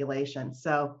regulation.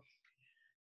 So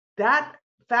that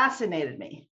fascinated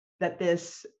me, that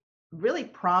this really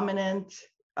prominent,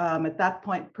 at that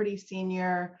point, pretty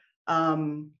senior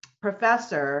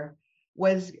professor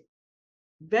was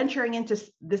venturing into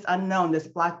this unknown, this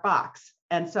black box.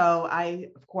 And so I,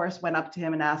 of course, went up to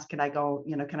him and asked, can I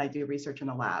do research in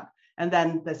the lab? And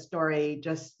then the story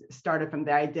just started from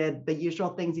there. I did the usual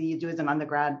things that you do as an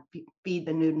undergrad, feed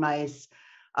the nude mice,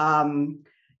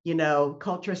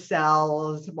 culture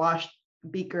cells, wash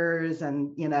beakers,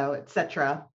 and, et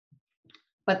cetera.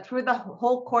 But through the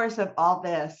whole course of all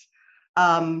this,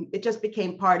 it just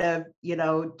became part of,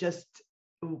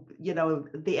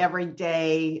 the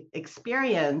everyday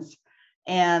experience.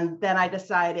 And then I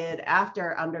decided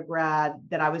after undergrad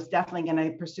that I was definitely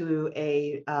going to pursue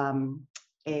a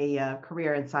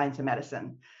career in science and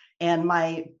medicine. And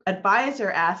my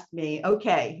advisor asked me,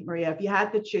 okay, Maria, if you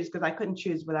had to choose, because I couldn't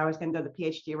choose whether I was going to go the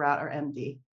PhD route or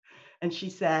MD. And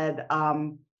she said,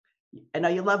 I know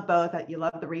you love both, that you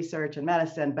love the research and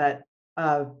medicine, but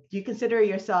do you consider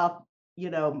yourself,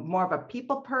 more of a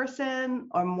people person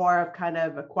or more of kind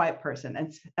of a quiet person?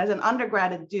 And as an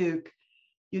undergrad at Duke,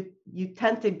 you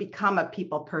tend to become a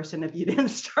people person if you didn't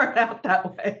start out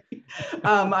that way.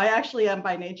 I actually am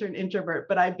by nature an introvert,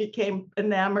 but I became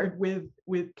enamored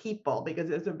with people because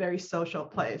it's a very social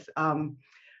place.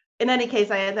 In any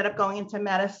case, I ended up going into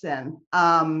medicine,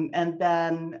 and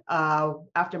then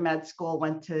after med school,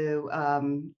 went to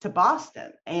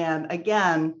Boston, and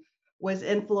again was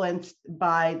influenced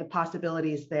by the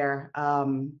possibilities there.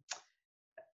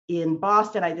 In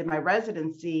Boston, I did my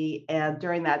residency, and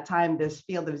during that time, this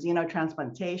field of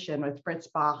xenotransplantation with Fritz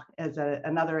Bach as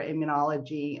another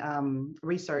immunology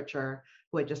researcher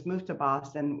who had just moved to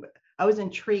Boston, I was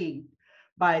intrigued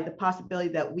by the possibility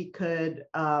that we could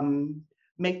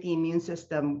make the immune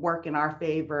system work in our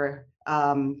favor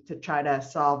to try to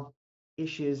solve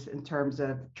issues in terms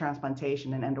of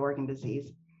transplantation and end organ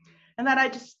disease. And then I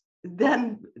just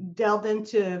then delved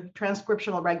into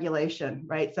transcriptional regulation,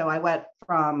 right? So I went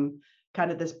from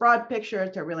kind of this broad picture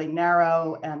to really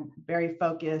narrow and very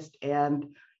focused, and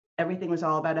everything was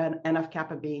all about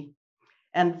NF-kappa B.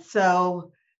 And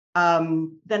so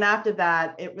then after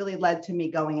that, it really led to me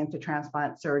going into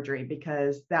transplant surgery,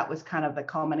 because that was kind of the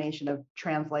culmination of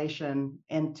translation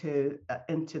into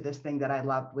this thing that I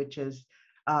loved, which is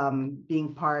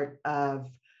being part of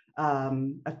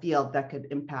a field that could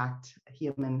impact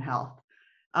human health.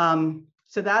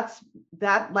 So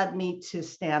that led me to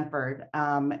Stanford,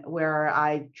 where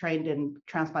I trained in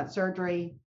transplant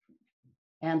surgery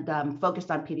and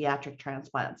focused on pediatric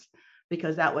transplants,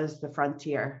 because that was the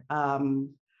frontier.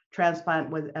 Transplant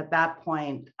was at that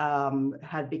point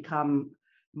had become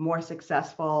more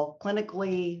successful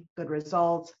clinically, good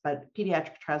results, but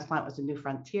pediatric transplant was a new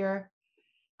frontier.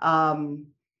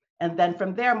 And then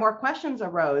from there, more questions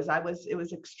arose. It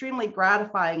was extremely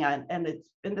gratifying, and it's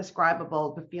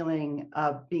indescribable, the feeling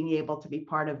of being able to be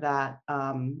part of that,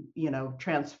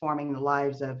 transforming the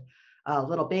lives of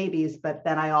little babies. But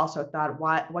then I also thought,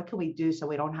 what can we do so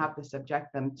we don't have to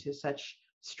subject them to such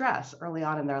stress early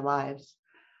on in their lives?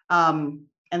 And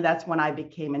that's when I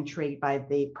became intrigued by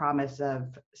the promise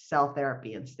of cell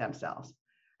therapy and stem cells.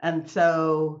 And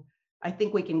so I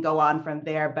think we can go on from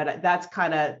there, but that's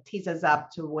kind of teases up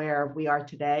to where we are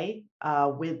today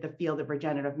with the field of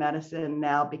regenerative medicine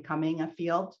now becoming a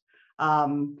field.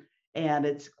 And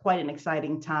it's quite an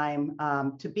exciting time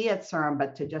to be at CIRM,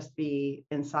 but to just be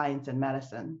in science and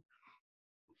medicine.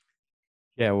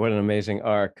 Yeah, what an amazing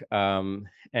arc. And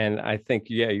I think,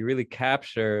 you really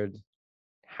captured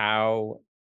how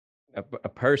a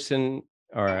person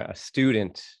or a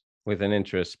student with an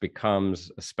interest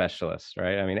becomes a specialist,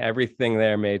 right? I mean, everything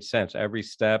there made sense. Every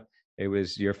step, it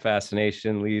was your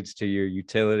fascination leads to your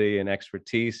utility and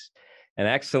expertise and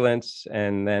excellence.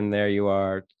 And then there you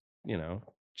are,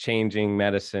 changing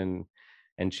medicine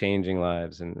and changing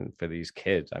lives and for these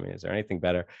kids. I mean, is there anything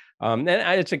better? And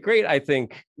it's a great, I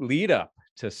think, lead up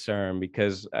to CIRM,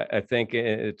 because I think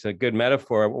it's a good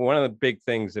metaphor. One of the big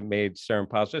things that made CIRM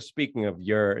possible, just speaking of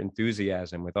your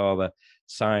enthusiasm with all the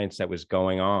science that was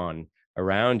going on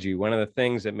around you, one of the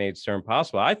things that made CIRM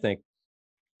possible, I think,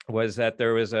 was that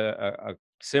there was a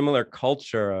similar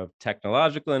culture of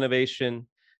technological innovation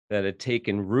that had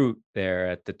taken root there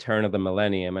at the turn of the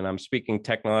millennium. And I'm speaking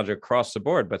technology across the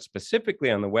board, but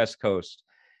specifically on the West Coast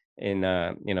in,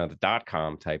 the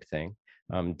 .com type thing.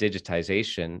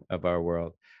 Digitization of our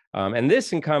world. And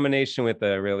this in combination with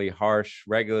a really harsh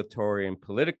regulatory and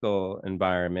political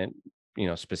environment,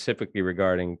 specifically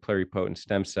regarding pluripotent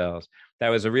stem cells, that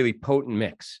was a really potent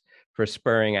mix for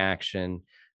spurring action.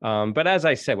 But as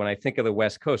I said, when I think of the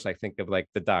West Coast, I think of like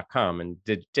the .com and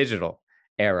digital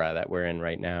era that we're in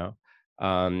right now.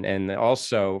 And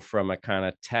also from a kind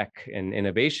of tech and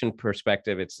innovation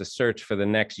perspective, it's the search for the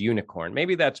next unicorn.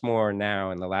 Maybe that's more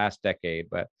now in the last decade,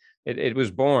 but it was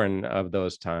born of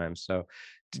those times. So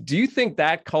do you think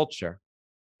that culture,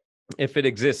 if it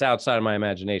exists outside of my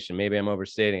imagination, maybe I'm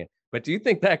overstating it, but do you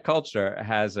think that culture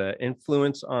has an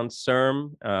influence on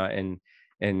CIRM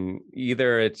and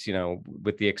either it's,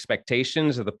 with the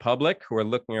expectations of the public who are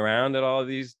looking around at all of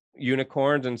these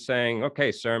unicorns and saying, okay,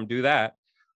 CIRM, do that,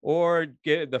 or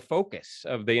get the focus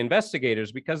of the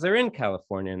investigators because they're in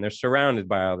California and they're surrounded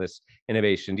by all this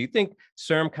innovation? Do you think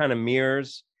CIRM kind of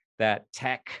mirrors that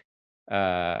tech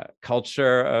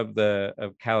culture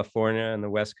of California and the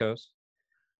West Coast?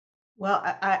 Well,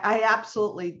 I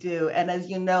absolutely do. And as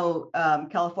you know,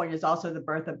 California is also the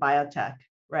birth of biotech,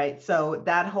 right? So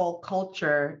that whole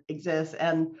culture exists.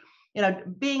 And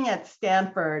being at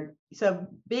Stanford, so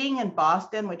being in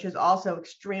Boston, which is also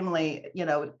extremely,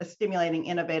 a stimulating,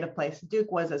 innovative place,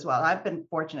 Duke was as well. I've been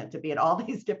fortunate to be at all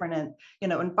these different,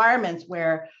 environments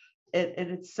where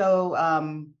it's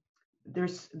so,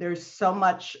 there's so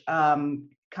much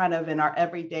kind of in our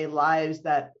everyday lives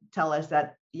that tell us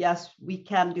that, yes, we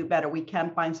can do better. We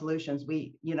can find solutions.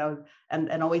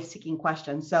 And always seeking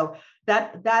questions. So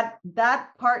that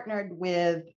partnered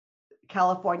with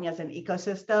California as an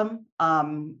ecosystem,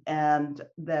 and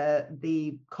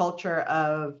the culture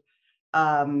of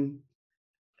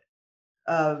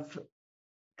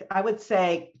I would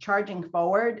say charging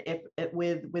forward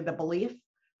with a belief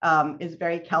is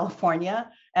very California.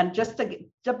 And just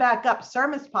to back up,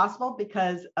 CIRM is possible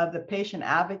because of the patient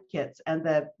advocates and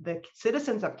the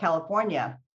citizens of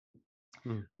California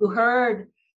who heard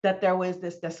that there was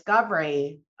this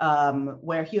discovery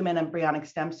where human embryonic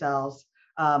stem cells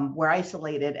were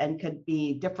isolated and could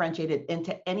be differentiated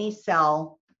into any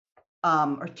cell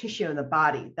or tissue in the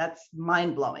body. That's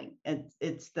mind-blowing.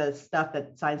 It's the stuff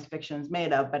that science fiction is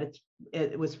made of, but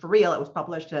it was for real. It was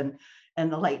published in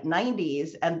the late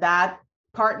 90s, and that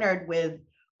partnered with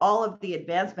all of the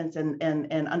advancements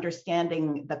in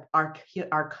understanding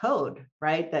our code,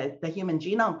 right? The Human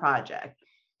Genome Project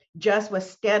just was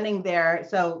standing there.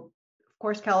 So of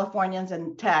course, Californians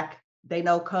and tech, they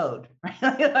know code,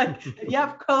 right? Like, if you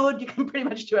have code, you can pretty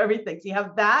much do everything. So you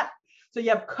have that. So you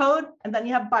have code, and then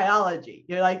you have biology.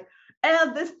 You're like,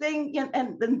 and this thing,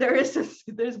 and then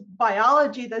there's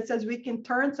biology that says we can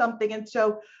turn something. And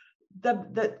so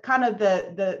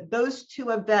those two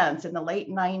events in the late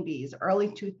 90s, early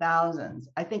 2000s,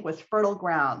 I think was fertile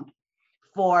ground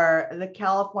for the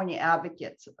California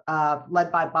advocates,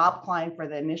 led by Bob Klein for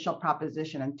the initial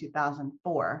proposition in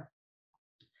 2004,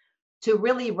 to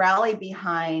really rally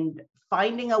behind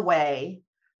finding a way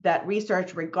that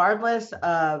research, regardless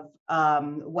of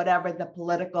whatever the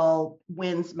political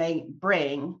winds may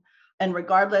bring, and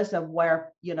regardless of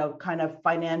where, kind of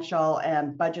financial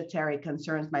and budgetary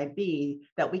concerns might be,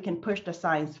 that we can push the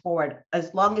science forward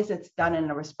as long as it's done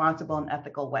in a responsible and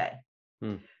ethical way.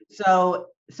 So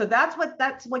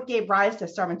that's what gave rise to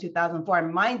CIRM in 2004.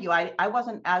 And mind you, I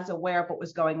wasn't as aware of what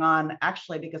was going on,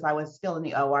 actually, because I was still in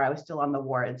the OR. I was still on the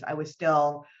wards. I was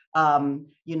still,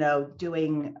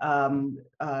 doing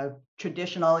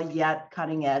traditional yet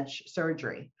cutting edge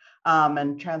surgery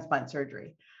and transplant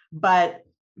surgery. But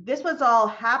this was all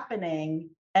happening.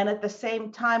 And at the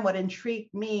same time, what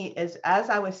intrigued me is, as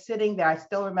I was sitting there, I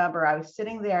still remember I was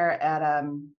sitting there at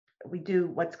we do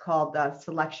what's called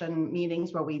selection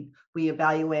meetings, where we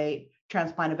evaluate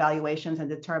transplant evaluations and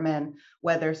determine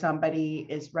whether somebody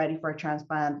is ready for a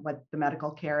transplant, what the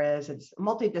medical care is. It's a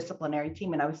multidisciplinary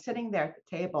team. And I was sitting there at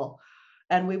the table,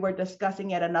 and we were discussing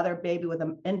yet another baby with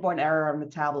an inborn error of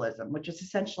metabolism, which is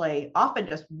essentially often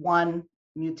just one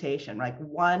mutation, like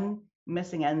one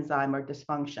missing enzyme or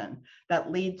dysfunction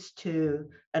that leads to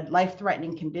a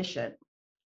life-threatening condition.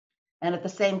 And at the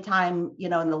same time, in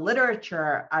the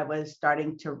literature, I was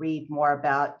starting to read more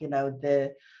about,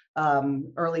 the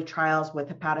early trials with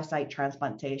hepatocyte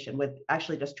transplantation, with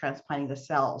actually just transplanting the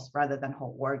cells rather than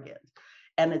whole organs.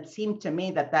 And it seemed to me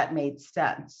that made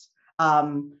sense.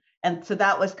 And so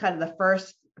that was kind of the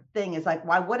first thing, is like,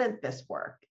 why wouldn't this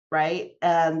work, right?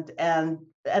 And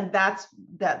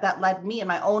that led me in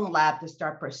my own lab to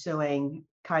start pursuing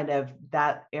kind of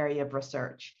that area of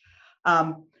research.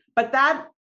 But that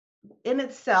in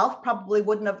itself probably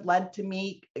wouldn't have led to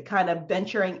me kind of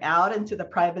venturing out into the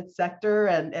private sector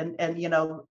and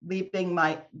leaving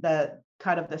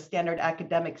the standard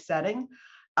academic setting.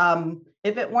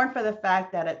 If it weren't for the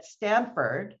fact that at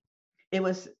Stanford, it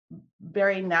was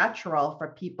very natural for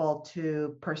people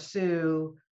to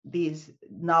pursue these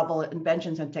novel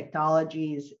inventions and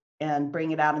technologies and bring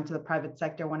it out into the private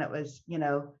sector when it was,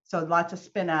 so lots of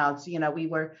spin outs.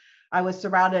 I was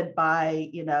surrounded by,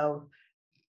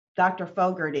 Dr.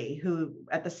 Fogarty, who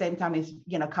at the same time he's,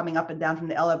 coming up and down from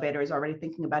the elevator, is already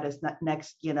thinking about his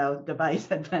next, device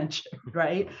adventure,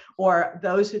 right? Or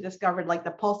those who discovered like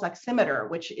the pulse oximeter,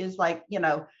 which is like,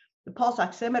 the pulse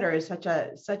oximeter is such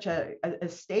a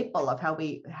staple of how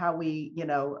we,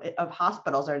 of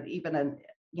hospitals, or even in,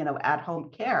 at-home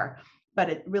care. But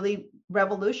it really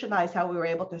revolutionized how we were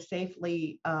able to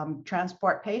safely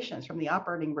transport patients from the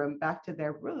operating room back to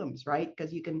their rooms, right?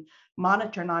 Because you can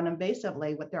monitor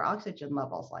non-invasively what their oxygen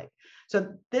levels like.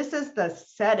 So this is the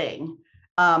setting.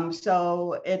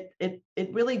 So it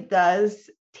really does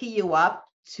tee you up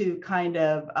to kind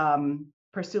of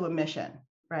pursue a mission,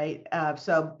 right?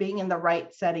 So being in the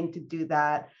right setting to do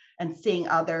that, and seeing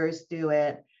others do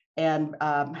it, and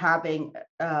having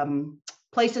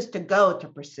places to go to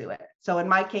pursue it. So in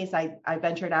my case, I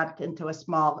ventured out into a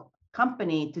small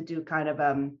company to do kind of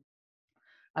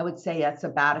I would say a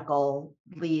sabbatical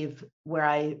leave, where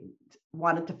I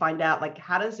wanted to find out, like,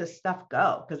 how does this stuff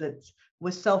go? Because it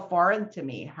was so foreign to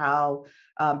me how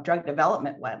drug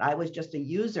development went. I was just a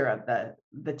user of the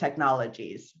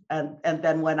technologies. And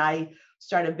then when I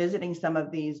started visiting some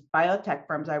of these biotech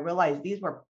firms, I realized these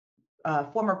were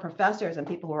former professors and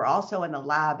people who are also in the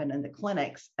lab and in the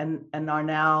clinics, and are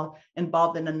now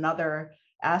involved in another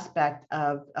aspect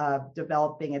of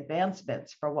developing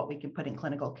advancements for what we can put in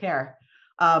clinical care.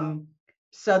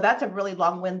 So that's a really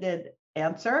long-winded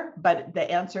answer, but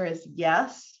the answer is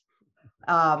yes,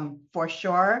 for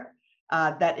sure.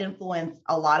 That influenced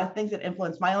a lot of things. It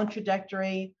influenced my own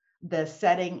trajectory. The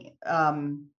setting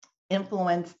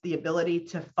influenced the ability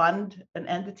to fund an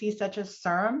entity such as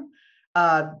CIRM.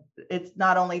 It's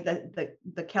not only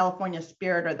the California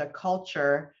spirit or the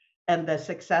culture and the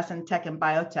success in tech and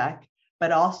biotech,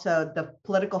 but also the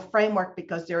political framework,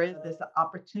 because there is this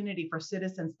opportunity for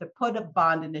citizens to put a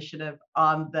bond initiative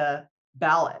on the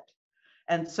ballot.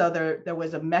 And so there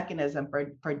was a mechanism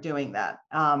for doing that.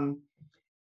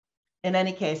 In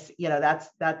any case,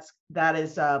 that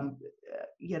is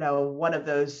one of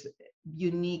those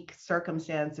unique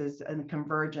circumstances and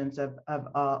convergence of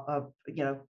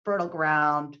fertile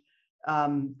ground,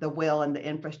 the will and the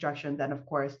infrastructure, and then of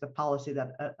course the policy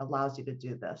that allows you to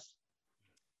do this.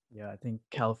 Yeah, I think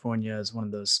California is one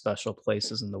of those special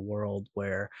places in the world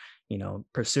where,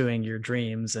 pursuing your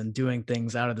dreams and doing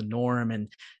things out of the norm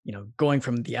and, going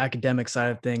from the academic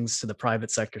side of things to the private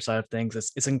sector side of things,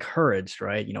 it's encouraged,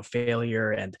 right?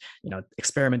 Failure and,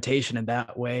 experimentation in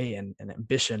that way and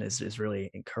ambition is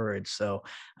really encouraged. So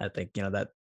I think, that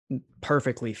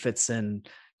perfectly fits in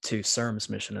to CIRM's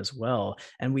mission as well.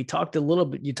 And you talked a little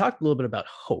bit about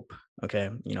hope.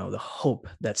 Okay. The hope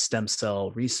that stem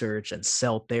cell research and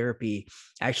cell therapy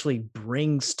actually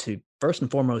brings to, first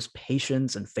and foremost,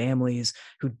 patients and families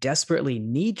who desperately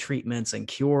need treatments and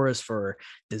cures for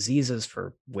diseases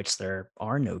for which there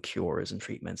are no cures and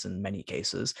treatments in many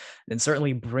cases. And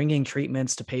certainly bringing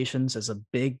treatments to patients is a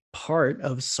big part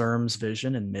of CIRM's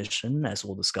vision and mission, as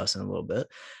we'll discuss in a little bit.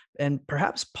 And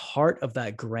perhaps part of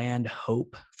that grand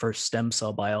hope for stem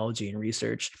cell biology and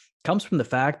research comes from the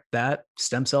fact that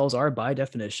stem cells are, by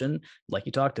definition, like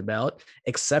you talked about,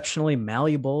 exceptionally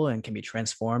malleable and can be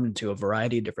transformed into a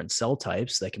variety of different cell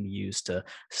types that can be used to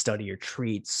study or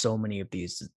treat so many of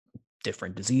these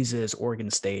different diseases,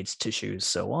 organ states, tissues,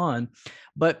 so on.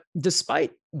 But despite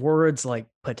words like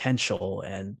potential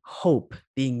and hope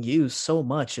being used so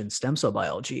much in stem cell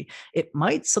biology, it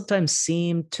might sometimes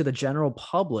seem to the general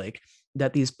public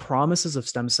that these promises of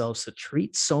stem cells to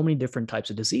treat so many different types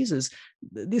of diseases,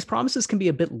 these promises can be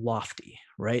a bit lofty,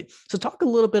 right? So talk a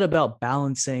little bit about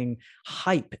balancing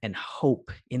hype and hope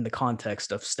in the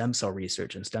context of stem cell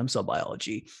research and stem cell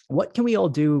biology. What can we all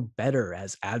do better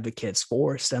as advocates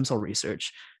for stem cell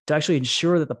research to actually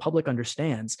ensure that the public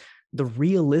understands the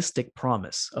realistic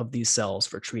promise of these cells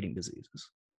for treating diseases?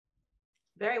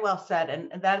 Very well said.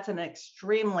 And that's an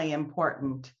extremely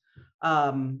important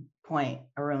point,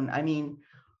 Arun. I mean,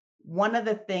 one of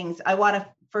the things I want to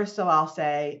first of all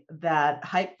say that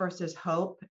hype versus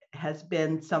hope has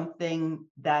been something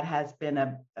that has been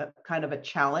a kind of a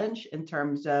challenge in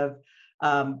terms of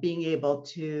being able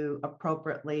to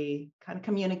appropriately kind of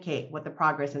communicate what the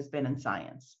progress has been in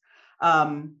science.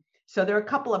 So there are a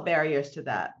couple of barriers to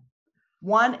that.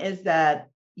 One is that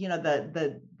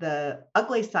the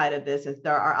ugly side of this is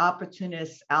there are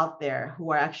opportunists out there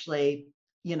who are actually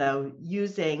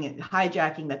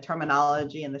hijacking the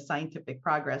terminology and the scientific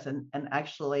progress and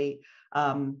actually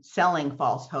selling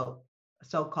false hope,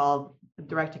 so-called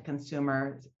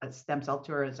direct-to-consumer stem cell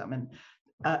tourism. And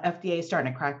FDA is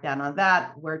starting to crack down on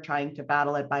that. We're trying to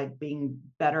battle it by being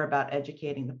better about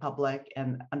educating the public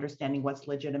and understanding what's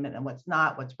legitimate and what's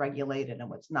not, what's regulated and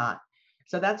what's not.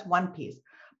 So that's one piece.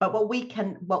 But what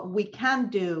we can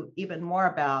do even more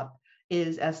about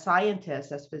is, as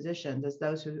scientists, as physicians, as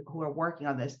those who are working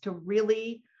on this, to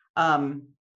really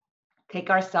take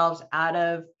ourselves out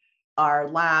of our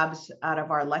labs, out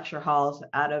of our lecture halls,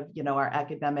 out of our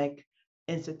academic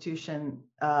institution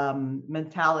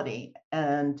mentality,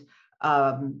 and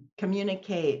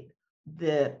communicate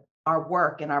our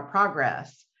work and our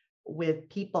progress with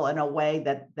people in a way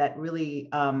that really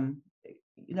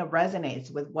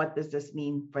resonates with what does this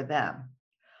mean for them.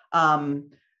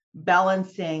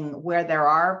 Balancing where there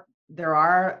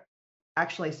are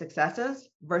actually successes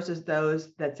versus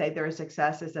those that say there are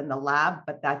successes in the lab,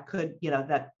 but that could,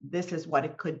 that this is what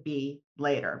it could be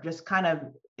later, just kind of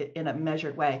in a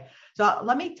measured way. So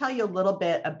let me tell you a little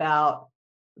bit about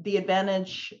the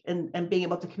advantage in being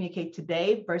able to communicate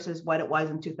today versus what it was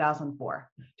in 2004.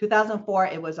 2004,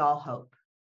 it was all hope.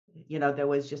 There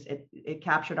was just, it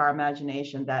captured our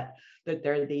imagination that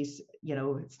there are these,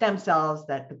 stem cells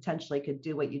that potentially could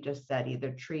do what you just said,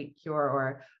 either treat, cure,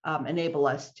 or enable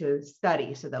us to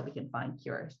study so that we can find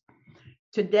cures.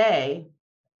 Today,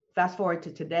 fast forward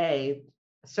to today,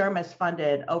 CIRM has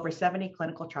funded over 70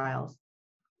 clinical trials.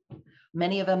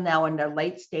 Many of them now in their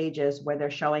late stages where they're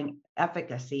showing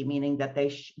efficacy, meaning that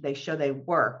they show they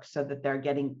work, so that they're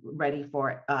getting ready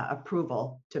for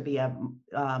approval to be a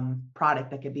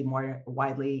product that could be more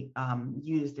widely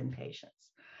used in patients.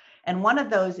 And one of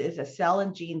those is a cell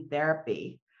and gene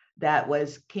therapy that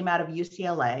came out of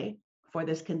UCLA for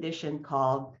this condition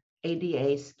called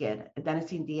ADA SCID,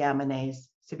 adenosine deaminase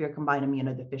severe combined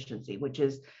immunodeficiency, which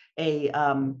is a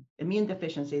immune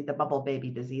deficiency, the bubble boy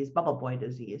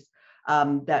disease,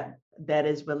 that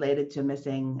is related to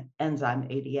missing enzyme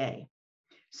ADA.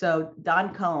 So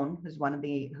Don Cohn,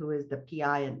 who is the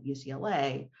PI at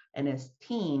UCLA, and his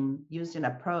team used an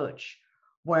approach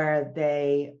where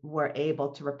they were able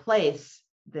to replace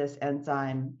this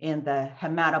enzyme in the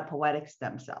hematopoietic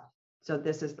stem cell. So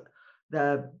this is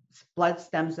the blood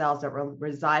stem cells that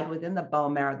reside within the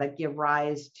bone marrow that give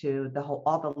rise to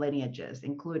all the lineages,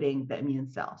 including the immune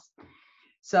cells.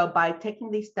 So by taking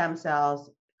these stem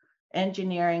cells,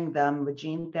 engineering them with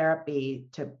gene therapy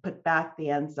to put back the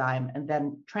enzyme, and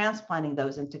then transplanting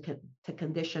those into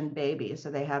conditioned babies,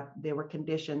 so they were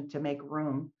conditioned to make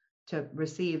room to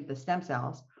receive the stem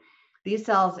cells. These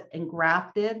cells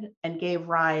engrafted and gave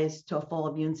rise to a full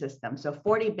immune system. So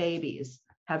 40 babies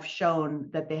have shown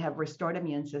that they have restored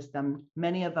immune system,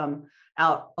 many of them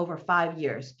out over 5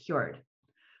 years cured.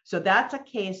 So that's a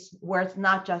case where it's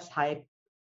not just hype,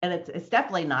 and it's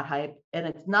definitely not hype, and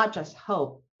it's not just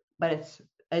hope, but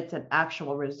it's an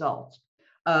actual result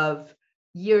of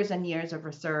years and years of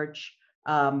research,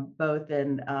 both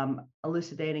in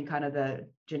elucidating kind of the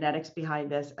genetics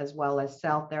behind this, as well as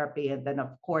cell therapy, and then of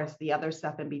course the other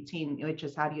stuff in between, which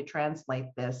is how do you translate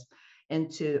this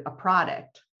into a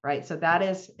product, right? So that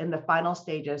is in the final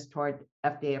stages toward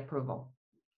FDA approval.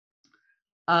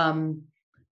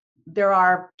 There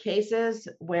are cases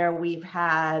where we've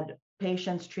had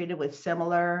patients treated with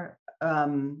similar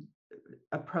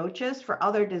approaches for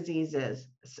other diseases,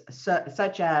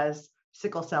 such as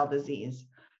sickle cell disease.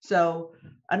 So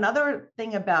another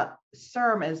thing about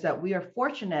CIRM is that we are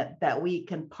fortunate that we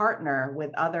can partner with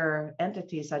other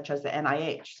entities such as the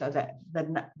NIH. So that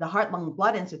the Heart, Lung,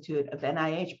 Blood Institute of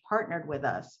NIH partnered with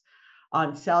us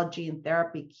on cell gene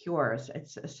therapy cures.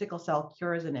 It's a sickle cell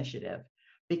cures initiative,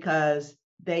 because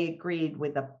they agreed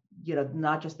with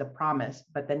not just the promise,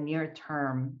 but the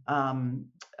near-term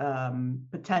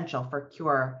potential for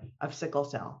cure of sickle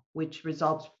cell, which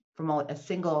results from a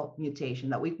single mutation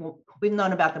that we've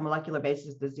known about the molecular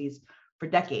basis disease for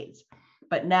decades.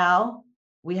 But now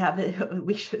we have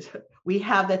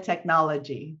the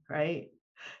technology, right?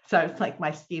 So it's like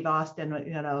my Steve Austin,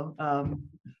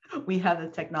 we have the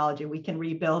technology, we can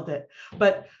rebuild it.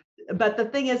 But the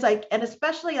thing is, and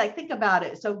especially think about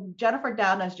it. So Jennifer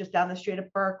Doudna is just down the street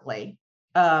at Berkeley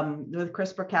with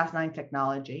CRISPR-Cas9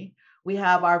 technology. We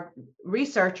have our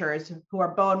researchers who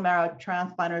are bone marrow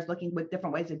transplanters looking with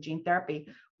different ways of gene therapy.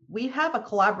 We have a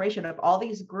collaboration of all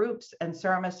these groups, and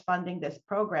CIRM is funding this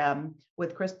program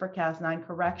with CRISPR-Cas9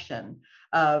 correction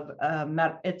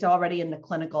it's already in the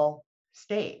clinical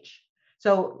stage.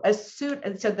 So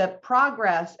the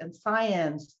progress and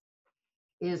science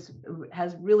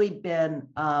has really been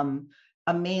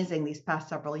amazing these past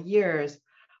several years,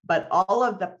 but all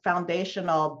of the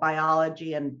foundational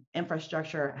biology and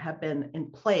infrastructure have been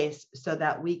in place so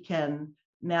that we can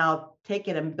now take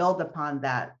it and build upon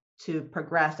that to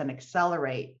progress and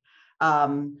accelerate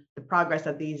the progress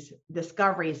of these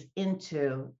discoveries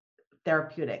into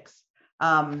therapeutics.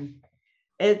 I'd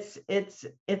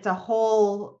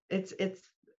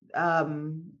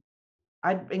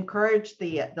encourage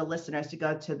the listeners to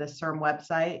go to the CIRM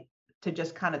website to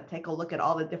just kind of take a look at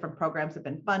all the different programs that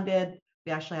have been funded.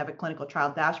 We actually have a clinical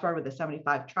trial dashboard with the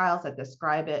 75 trials that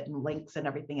describe it and links and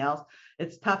everything else.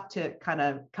 It's tough to kind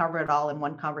of cover it all in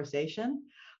one conversation,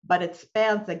 but it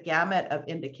spans the gamut of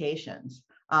indications,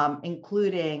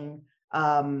 including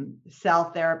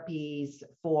cell therapies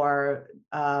for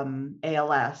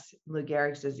ALS, Lou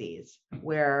Gehrig's disease,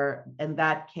 where in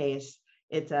that case,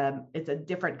 it's a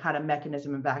different kind of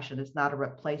mechanism of action. It's not a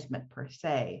replacement per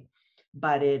se,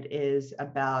 but it is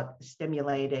about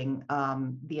stimulating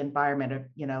the environment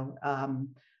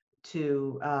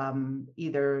to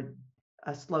either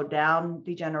slow down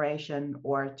degeneration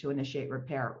or to initiate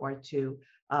repair or to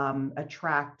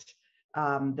attract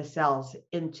the cells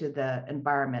into the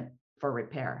environment for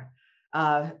repair.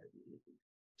 I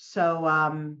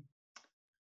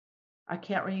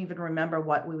can't really even remember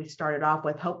what we started off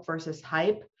with, hope versus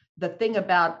hype. The thing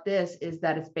about this is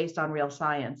that it's based on real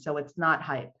science, so it's not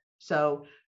hype. So,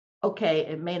 okay,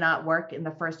 it may not work in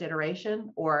the first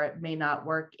iteration, or it may not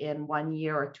work in 1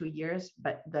 year or 2 years,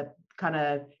 but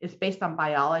it's based on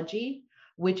biology,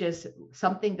 which is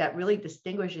something that really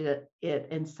distinguishes it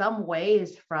in some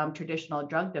ways from traditional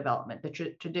drug development.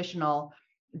 The traditional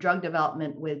drug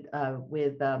development with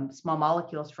small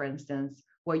molecules, for instance,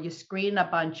 where you screen a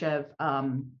bunch of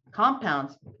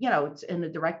compounds, it's in a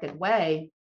directed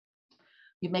way.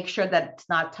 You make sure that it's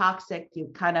not toxic.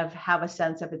 You kind of have a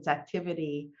sense of its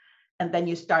activity, and then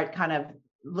you start kind of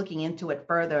looking into it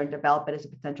further and develop it as a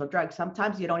potential drug.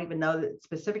 Sometimes you don't even know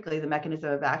specifically the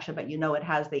mechanism of action, but it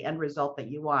has the end result that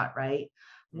you want, right?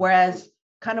 Whereas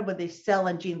kind of with these cell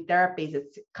and gene therapies,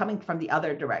 it's coming from the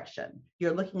other direction.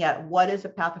 You're looking at what is the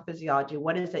pathophysiology,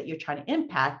 what is it you're trying to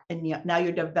impact, and now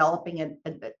you're developing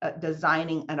and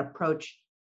designing an approach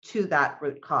to that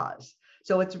root cause.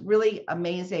 So it's really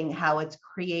amazing how it's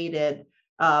created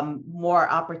more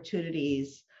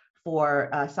opportunities for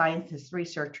scientists,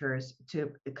 researchers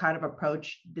to kind of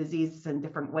approach diseases in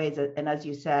different ways. And as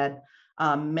you said,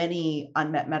 many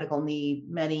unmet medical need,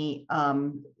 many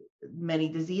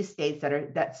disease states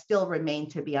that still remain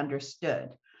to be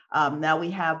understood. Now we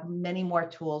have many more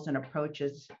tools and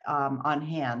approaches on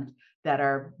hand that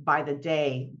are by the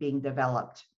day being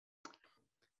developed.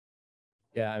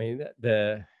 Yeah, I mean,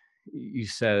 you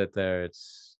said it there.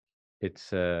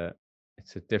 It's a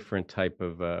different type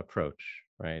of approach,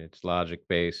 right? It's logic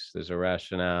based. There's a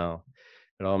rationale.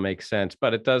 It all makes sense,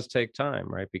 but it does take time,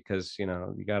 right? Because you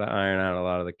got to iron out a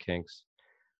lot of the kinks,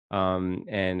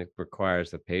 and it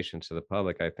requires the patience of the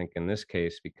public. I think in this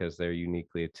case, because they're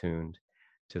uniquely attuned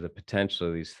to the potential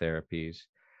of these therapies,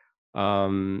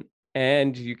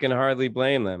 and you can hardly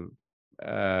blame them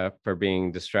for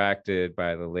being distracted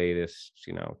by the latest,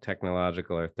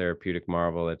 technological or therapeutic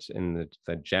marvel that's in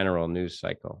the general news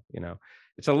cycle.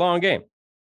 It's a long game.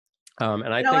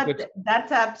 And I think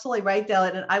that's absolutely right,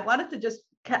 Dylan. And I wanted to just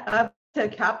to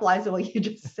capitalize on what you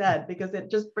just said, because it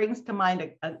just brings to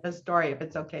mind a story, if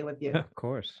it's okay with you. Of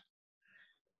course.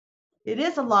 It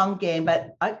is a long game,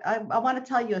 but I want to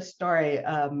tell you a story.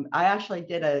 I actually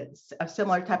did a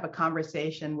similar type of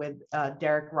conversation with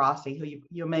Derek Rossi, who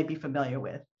you may be familiar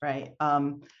with, right?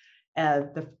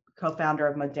 The co-founder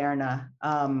of Moderna,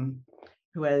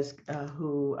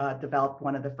 who developed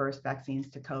one of the first vaccines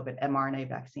to COVID, mRNA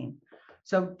vaccine.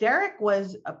 So Derek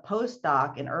was a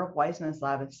postdoc in Irv Weissman's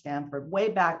lab at Stanford way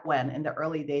back when, in the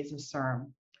early days of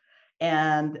CIRM.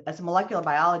 And as a molecular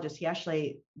biologist,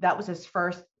 that was his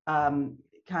first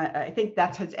I think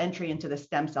that's his entry into the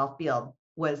stem cell field,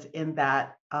 was in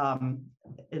that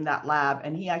lab.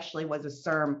 And he actually was a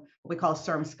CIRM, what we call a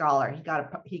CIRM scholar.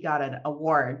 He got an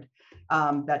award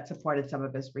that supported some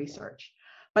of his research.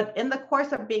 But in the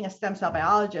course of being a stem cell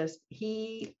biologist,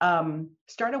 he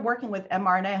started working with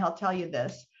mRNA. I'll tell you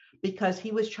this, because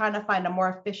he was trying to find a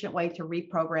more efficient way to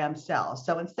reprogram cells.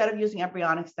 So instead of using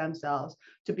embryonic stem cells,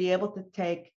 to be able to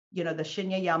take, the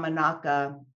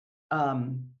Shinya-Yamanaka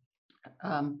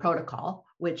protocol,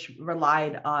 which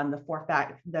relied on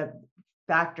the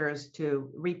factors to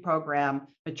reprogram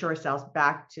mature cells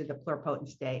back to the pluripotent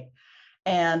state,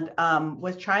 and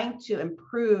was trying to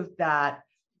improve that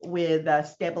with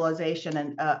stabilization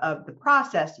and of the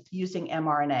process using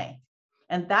mRNA.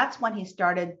 And that's when he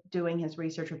started doing his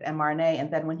research with mRNA.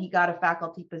 And then when he got a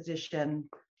faculty position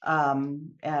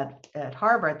at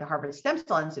Harvard, the Harvard Stem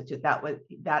Cell Institute, that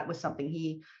was something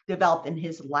he developed in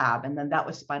his lab, and then that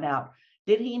was spun out.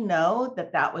 Did he know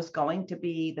that was going to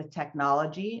be the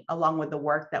technology, along with the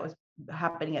work that was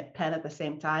happening at Penn at the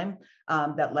same time,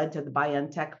 that led to the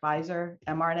BioNTech Pfizer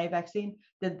mRNA vaccine?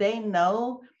 Did they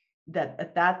know that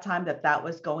at that time that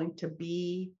was going to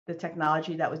be the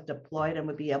technology that was deployed and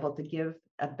would be able to give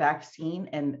a vaccine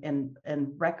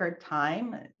in record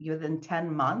time, within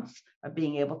 10 months of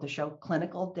being able to show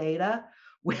clinical data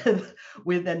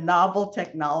with a novel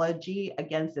technology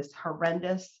against this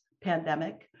horrendous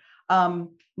pandemic?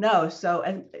 No. So,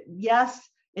 and yes,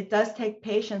 it does take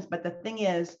patience, but the thing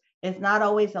is, it's not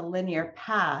always a linear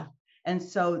path. And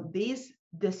so these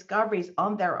discoveries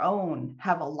on their own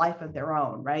have a life of their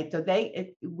own, right? So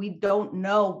we don't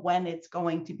know when it's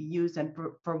going to be used and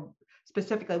for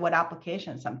specifically what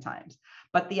application sometimes.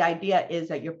 But the idea is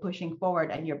that you're pushing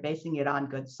forward and you're basing it on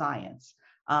good science.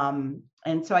 And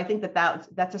so I think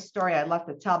that's a story I love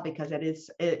to tell, because it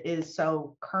is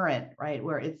so current, right?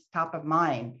 Where it's top of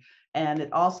mind. And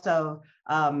it also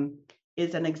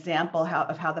is an example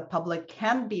of how the public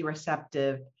can be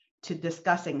receptive to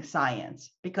discussing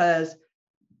science, because,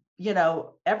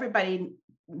 everybody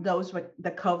knows what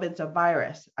the COVID's a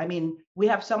virus. I mean, we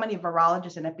have so many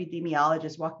virologists and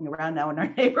epidemiologists walking around now in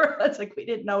our neighborhoods. Like, we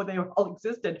didn't know they all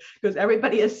existed because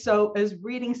everybody is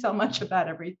reading so much about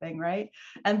everything, right?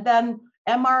 And then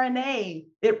mRNA,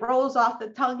 it rolls off the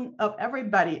tongue of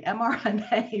everybody,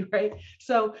 mRNA, right?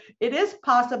 So it is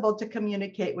possible to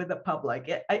communicate with the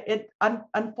public.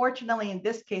 Unfortunately, in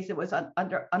this case, it was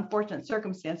under unfortunate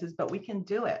circumstances, but we can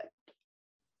do it.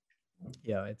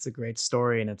 Yeah, it's a great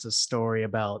story, and it's a story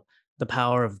about the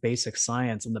power of basic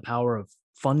science and the power of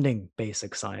funding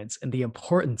basic science and the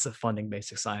importance of funding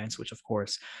basic science, which of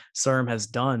course CIRM has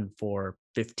done for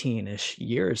 15-ish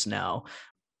years now.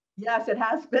 Yes, it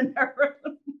has been.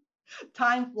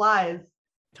 Time flies.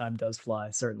 Time does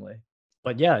fly, certainly.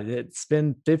 But yeah, it's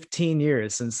been 15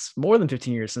 years more than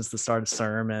 15 years since the start of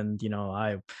CIRM. And,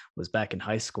 I was back in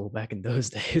high school back in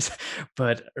those days,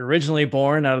 but originally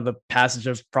born out of the passage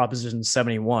of Proposition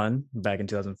 71 back in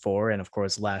 2004. And of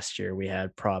course, last year we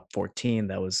had Prop 14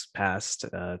 that was passed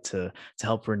to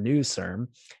help renew CIRM. And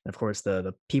of course,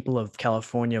 the people of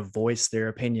California voiced their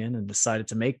opinion and decided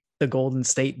to make the Golden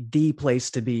State the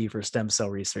place to be for stem cell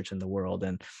research in the world.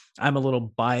 And I'm a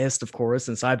little biased, of course,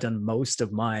 since I've done most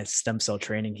of my stem cell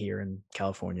training here in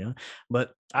California,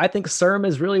 but I think CIRM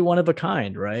is really one of a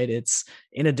kind, right? It's,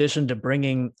 in addition to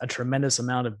bringing a tremendous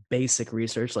amount of basic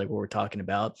research like what we're talking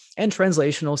about and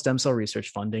translational stem cell research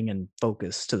funding and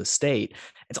focus to the state,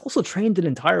 it's also trained an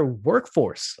entire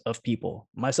workforce of people,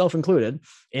 myself included,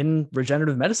 in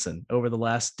regenerative medicine over the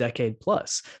last decade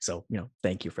plus. So,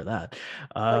 thank you for that.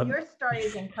 Well, your story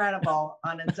is incredible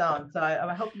on its own. So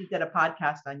I hope you did a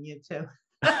podcast on you too.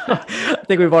 I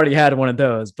think we've already had one of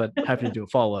those, but happy to do a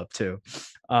follow-up too.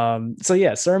 So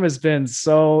yeah, CIRM has been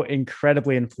so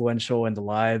incredibly influential in the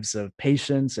lives of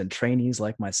patients and trainees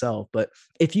like myself. But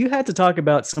if you had to talk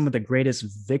about some of the greatest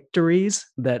victories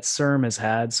that CIRM has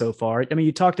had so far, I mean,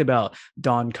 you talked about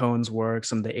Don Cohn's work,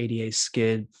 some of the ADA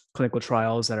SCID clinical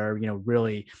trials that are,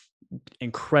 really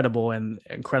incredible in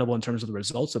terms of the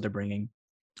results that they're bringing.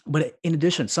 But in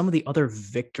addition, some of the other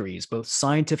victories, both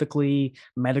scientifically,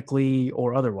 medically,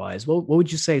 or otherwise, what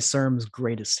would you say CIRM's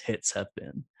greatest hits have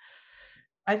been?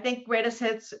 I think greatest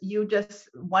hits,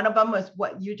 one of them was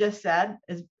what you just said,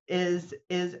 is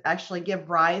actually give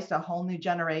rise to a whole new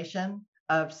generation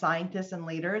of scientists and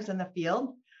leaders in the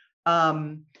field.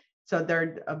 So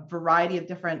there are a variety of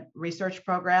different research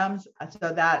programs.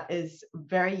 So that is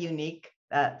very unique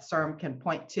that CIRM can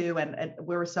point to. And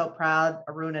we were so proud,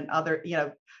 Arun and other,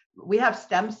 we have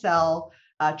stem cell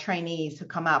trainees who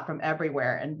come out from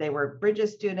everywhere, and they were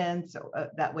Bridges students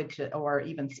or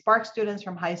even Spark students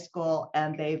from high school,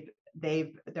 and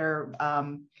they're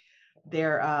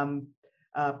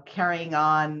carrying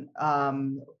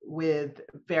on with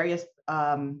various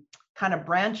kind of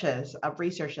branches of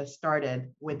research that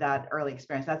started with that early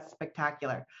experience. That's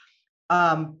spectacular.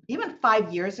 Even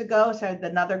 5 years ago, so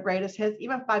another greatest hits,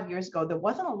 even 5 years ago, there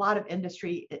wasn't a lot of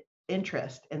industry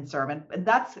interest in CIRM, and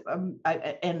that's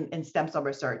in stem cell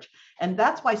research. And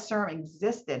that's why CIRM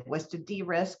existed, was to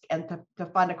de-risk and to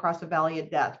fund across the valley of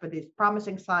death for these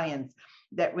promising science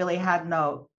that really had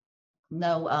no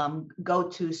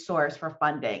go-to source for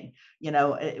funding.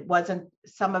 It wasn't,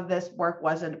 some of this work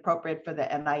wasn't appropriate for the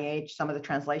NIH. Some of the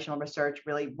translational research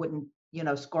really wouldn't,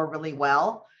 score really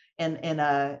well in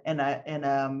a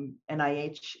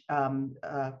NIH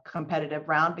competitive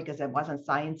round because it wasn't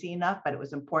sciencey enough, but it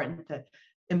was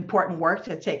important work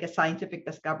to take a scientific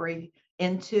discovery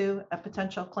into a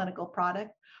potential clinical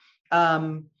product.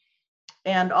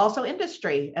 And also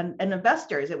industry and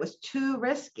investors, it was too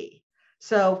risky.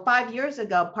 So 5 years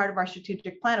ago, part of our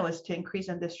strategic plan was to increase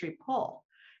industry pull.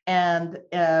 And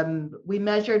we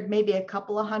measured maybe a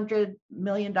couple of $100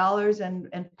 million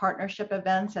in partnership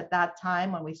events at that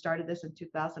time when we started this in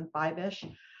 2005-ish.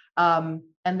 And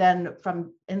then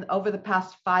over the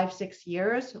past 5-6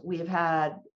 years, we've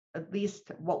had at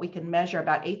least what we can measure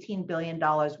about $18 billion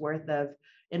worth of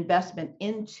investment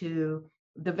into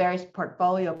the various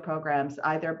portfolio programs,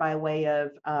 either by way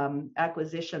of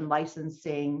acquisition,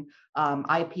 licensing,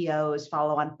 IPOs,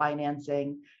 follow-on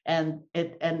financing, and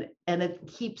it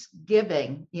keeps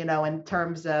giving. In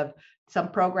terms of some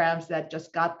programs that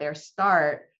just got their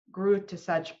start grew to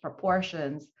such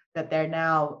proportions that they're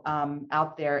now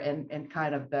out there in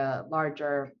kind of the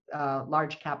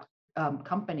large cap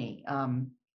company.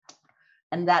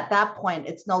 And at that point,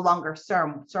 it's no longer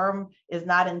CIRM. CIRM is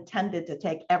not intended to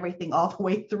take everything all the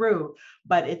way through,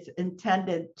 but it's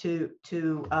intended to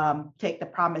take the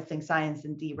promising science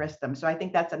and de-risk them. So I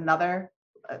think that's another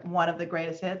one of the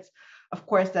greatest hits. of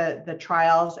course, the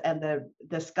trials and the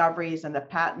discoveries and the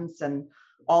patents and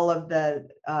all of the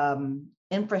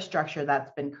infrastructure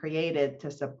that's been created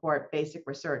to support basic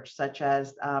research, such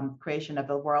as creation of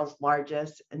the world's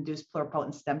largest induced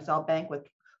pluripotent stem cell bank with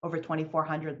over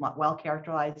 2,400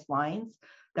 well-characterized lines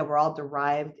that were all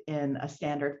derived in a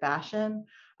standard fashion.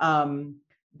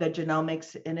 The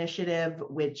genomics initiative,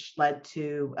 which led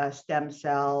to stem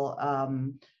cell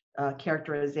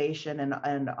characterization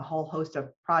and a whole host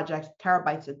of projects,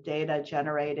 terabytes of data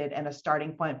generated, and a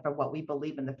starting point for what we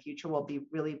believe in the future will be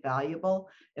really valuable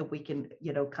if we can,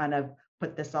 kind of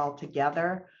put this all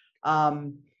together.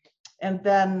 And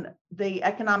then the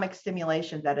economic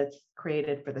stimulation that it's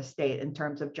created for the state in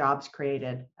terms of jobs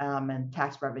created and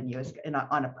tax revenue is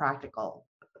on a practical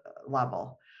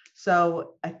level.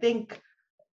 So I think,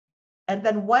 and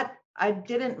then what I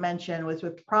didn't mention was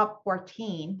with Prop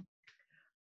 14,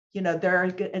 there are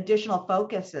additional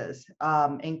focuses,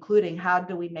 including how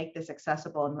do we make this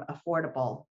accessible and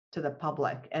affordable to the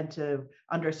public and to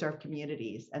underserved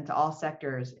communities and to all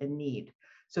sectors in need.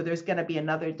 So there's going to be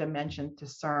another dimension to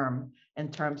CIRM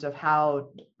in terms of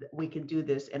how we can do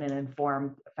this in an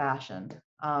informed fashion.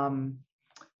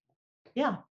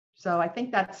 Yeah, so I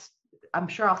think I'm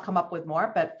sure I'll come up with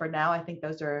more, but for now, I think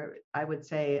those are, I would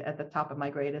say, at the top of my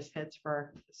greatest hits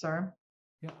for CIRM.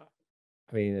 Yeah.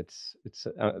 I mean,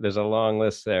 there's a long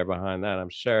list there behind that, I'm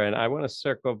sure. And I want to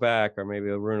circle back, or maybe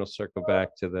Arun will circle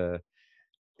back to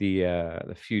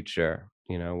the future.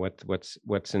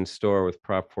 What's in store with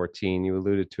Prop 14. You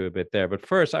alluded to a bit there, but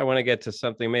first I want to get to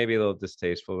something maybe a little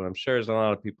distasteful, but I'm sure there's a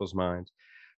lot of people's minds.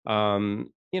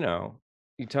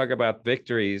 You talk about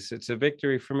victories. It's a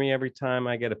victory for me every time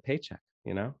I get a paycheck.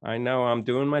 I know I'm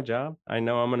doing my job. I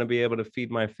know I'm going to be able to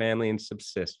feed my family and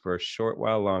subsist for a short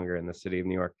while longer in the city of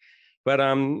New York. But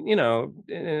in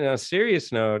a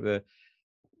serious note,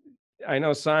 I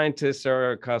know scientists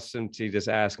are accustomed to just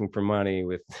asking for money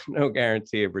with no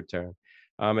guarantee of return.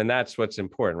 And that's what's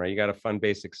important, right? You got to fund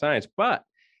basic science. But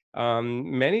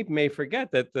many may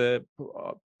forget that the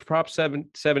Prop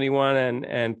 71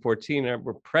 and 14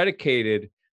 were predicated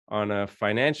on a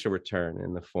financial return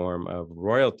in the form of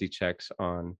royalty checks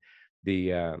on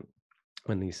the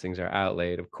when these things are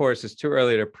outlaid. Of course, it's too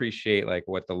early to appreciate like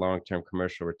what the long-term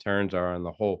commercial returns are on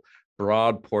the whole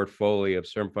broad portfolio of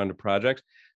CIRM-funded projects.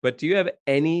 But do you have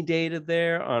any data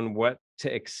there on what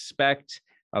to expect?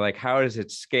 Like, how does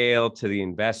it scale to the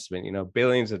investment?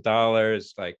 Billions of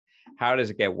dollars. Like, how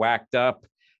does it get whacked up?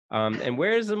 And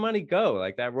where does the money go?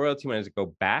 Like that royalty money, does it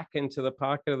go back into the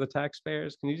pocket of the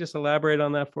taxpayers? Can you just elaborate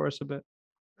on that for us a bit?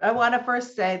 I want to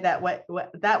first say that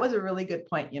that was a really good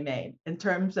point you made in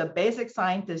terms of basic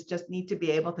scientists just need to be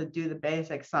able to do the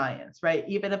basic science, right?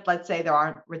 Even if, let's say, there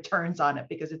aren't returns on it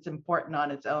because it's important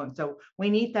on its own. So we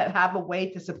need to have a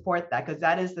way to support that because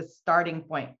that is the starting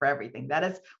point for everything. That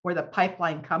is where the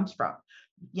pipeline comes from.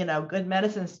 Good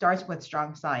medicine starts with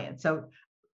strong science. So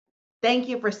thank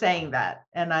you for saying that.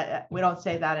 And we don't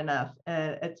say that enough.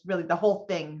 It's really the whole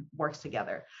thing works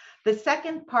together. The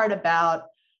second part about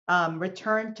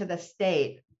return to the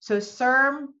state. So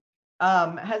CIRM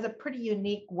has a pretty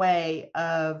unique way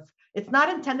of, it's not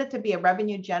intended to be a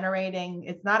revenue generating,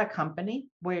 it's not a company.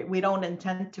 We don't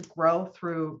intend to grow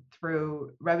through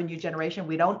revenue generation.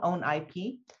 We don't own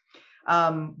IP.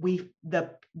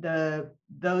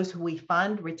 Those who we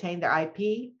fund retain their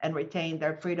IP and retain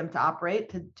their freedom to operate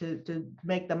to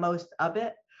make the most of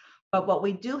it. But what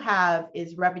we do have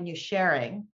is revenue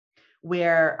sharing,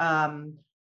 where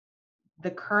the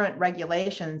current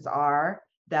regulations are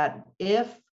that if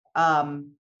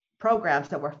programs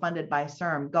that were funded by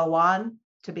CIRM go on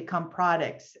to become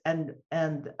products and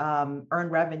earn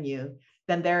revenue,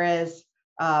 then there is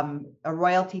a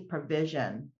royalty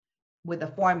provision with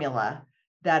a formula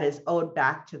that is owed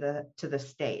back to the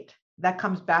state. That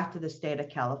comes back to the state of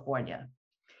California.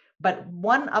 But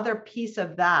one other piece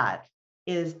of that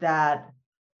is that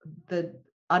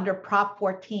under Prop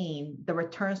 14, the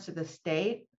returns to the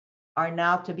state are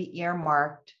now to be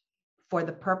earmarked for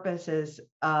the purposes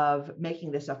of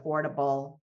making this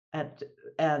affordable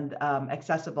and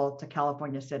accessible to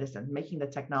California citizens, making the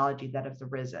technology that has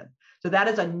arisen. So that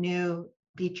is a new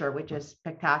feature, which is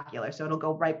spectacular. So it'll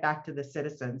go right back to the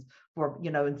citizens for,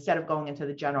 instead of going into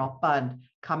the general fund,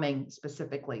 coming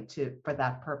specifically for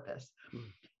that purpose.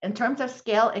 In terms of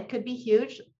scale, it could be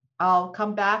huge. I'll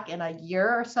come back in a year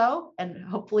or so and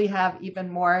hopefully have even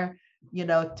more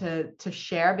to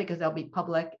share because there'll be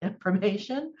public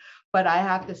information. But I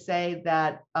have to say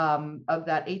that of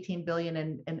that 18 billion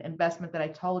in investment that I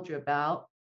told you about,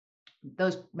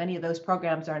 many of those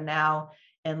programs are now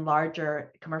in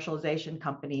larger commercialization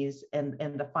companies in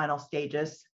the final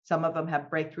stages. Some of them have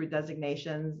breakthrough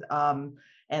designations.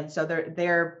 And so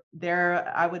they're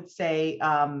I would say,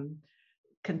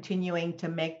 continuing to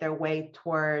make their way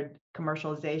toward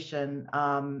commercialization.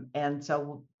 And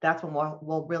so that's when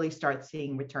we'll really start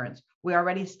seeing returns. We're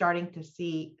already starting to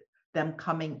see them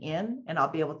coming in, and I'll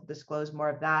be able to disclose more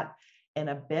of that in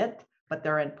a bit, but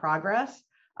they're in progress,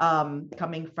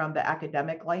 coming from the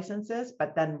academic licenses.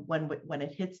 But then when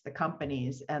it hits the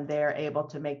companies and they're able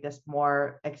to make this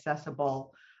more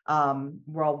accessible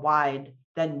worldwide,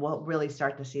 then we'll really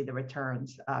start to see the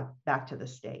returns back to the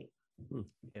state.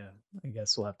 Yeah, I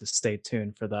guess we'll have to stay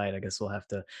tuned for that. I guess we'll have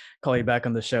to call you back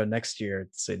on the show next year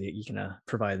so that you can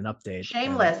provide an update.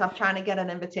 Shameless. I'm trying to get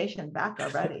an invitation back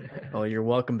already. Well, you're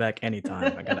welcome back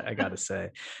anytime. I gotta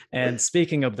say. And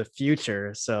speaking of the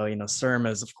future, so CIRM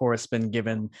has of course been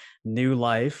given new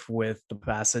life with the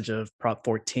passage of Prop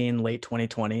 14 late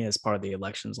 2020 as part of the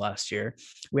elections last year.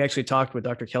 We actually talked with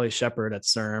Dr. Kelly Shepard at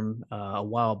CIRM a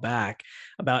while back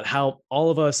about how all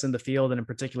of us in the field, and in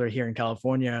particular here in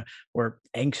California, were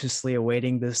anxiously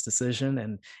awaiting this decision.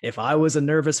 And if I was a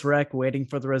nervous wreck waiting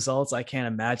for the results, I can't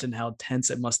imagine how tense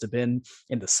it must have been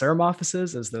in the CIRM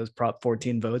offices as those Prop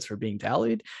 14 votes were being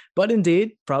tallied. But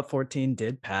indeed, Prop 14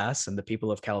 did pass, and the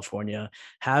people of California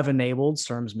have enabled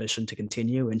CIRM's mission to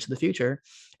continue into the future.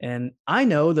 And I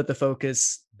know that the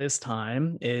focus this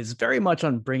time is very much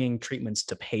on bringing treatments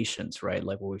to patients, right?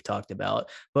 Like what we've talked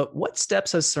about. But what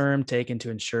steps has CIRM taken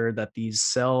to ensure that these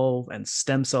cell and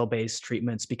stem cell based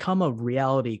treatments become a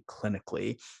reality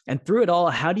clinically? And through it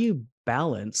all, how do you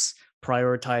balance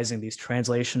prioritizing these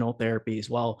translational therapies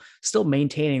while still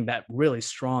maintaining that really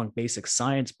strong basic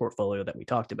science portfolio that we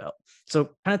talked about? So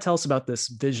kind of tell us about this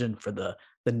vision for the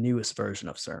newest version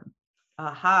of CIRM.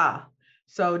 Aha.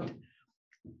 So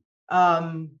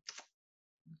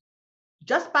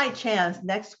just by chance,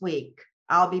 next week,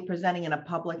 I'll be presenting in a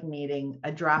public meeting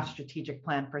a draft strategic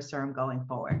plan for CIRM going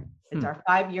forward. It's our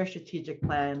 5-year strategic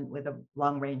plan with a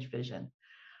long-range vision.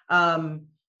 And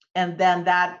then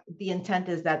the intent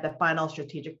is that the final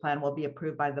strategic plan will be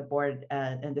approved by the board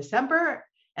in December.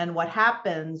 And what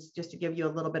happens, just to give you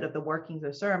a little bit of the workings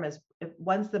of CIRM, is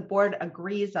once the board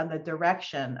agrees on the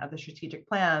direction of the strategic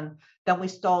plan, then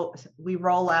we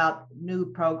roll out new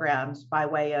programs by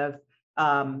way of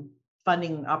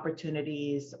funding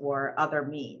opportunities or other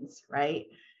means, right?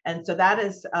 And so that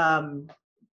is, I'll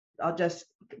just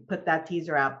put that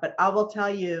teaser out, but I will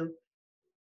tell you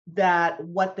that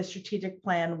what the strategic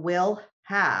plan will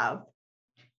have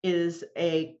is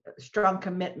a strong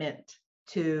commitment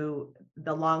to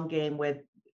the long game with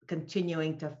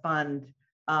continuing to fund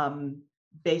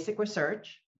basic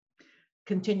research,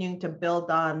 continuing to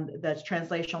build on the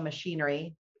translational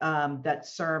machinery that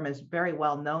CIRM is very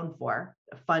well known for,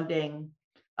 funding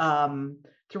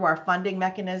through our funding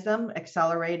mechanism,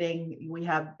 accelerating. We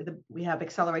have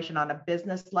acceleration on a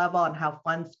business level on how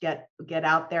funds get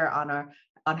out there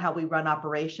on how we run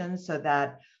operations, so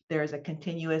that there's a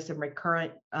continuous and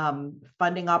recurrent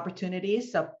funding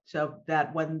opportunities, so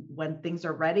that when things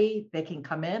are ready, they can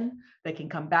come in, they can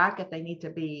come back if they need to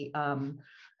be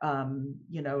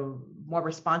more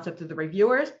responsive to the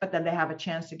reviewers, but then they have a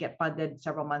chance to get funded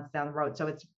several months down the road. So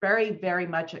it's very, very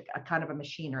much a kind of a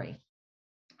machinery.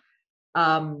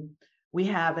 We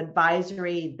have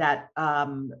advisory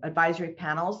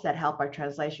panels that help our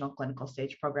translational clinical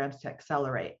stage programs to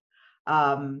accelerate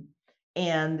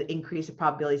and increase the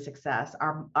probability of success.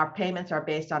 Our payments are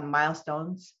based on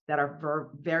milestones that are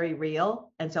very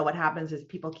real. And so what happens is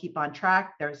people keep on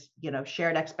track. There's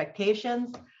shared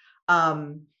expectations.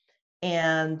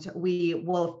 And we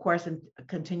will, of course,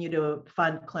 continue to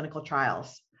fund clinical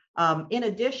trials. In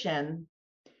addition,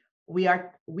 we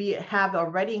have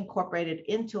already incorporated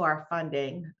into our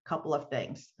funding a couple of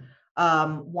things.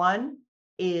 One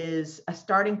is a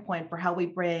starting point for how we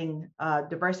bring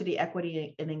diversity,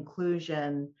 equity, and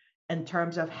inclusion in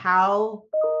terms of how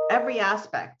every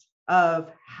aspect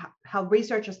of how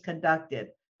research is conducted,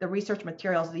 the research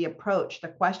materials, the approach, the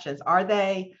questions, are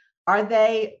they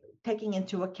taking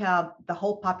into account the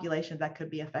whole population that could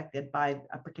be affected by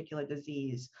a particular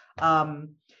disease?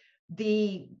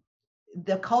 The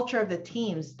culture of the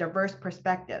teams, diverse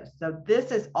perspectives. So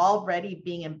this is already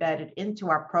being embedded into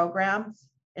our programs,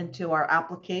 into our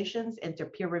applications, into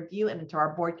peer review, and into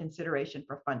our board consideration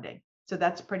for funding. So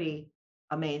that's pretty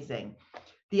amazing.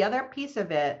 The other piece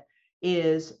of it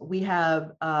is we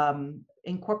have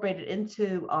incorporated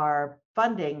into our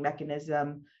funding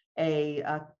mechanism a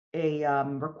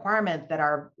requirement that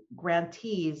our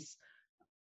grantees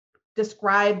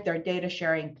describe their data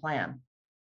sharing plan.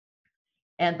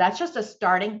 And that's just a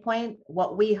starting point.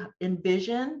 What we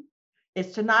envision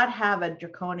is to not have a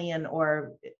draconian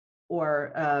or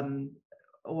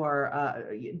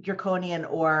draconian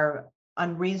or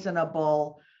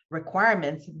unreasonable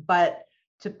requirements, but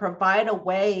to provide a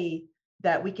way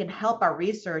that we can help our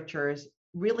researchers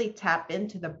really tap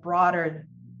into the broader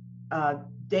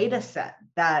data set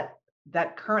that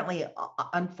currently,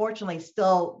 unfortunately,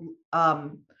 still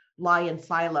lie in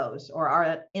silos or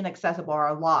are inaccessible or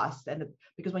are lost. And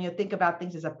because when you think about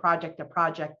things as a project to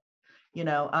project,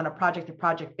 on a project to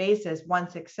project basis, one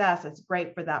success is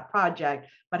great for that project,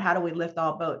 but how do we lift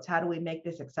all boats? How do we make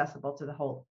this accessible to the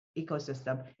whole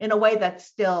ecosystem in a way that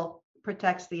still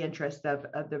protects the interest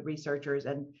of the researchers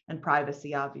and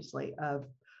privacy, obviously, of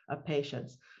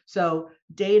patients? So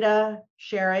data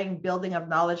sharing, building of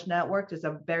knowledge networks is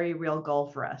a very real goal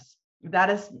for us. That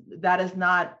is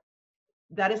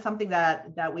something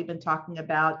that we've been talking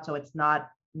about. So it's not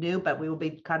new, but we will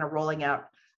be kind of rolling out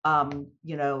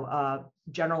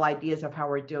general ideas of how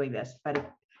we're doing this. But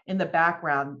in the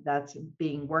background, that's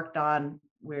being worked on.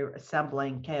 We're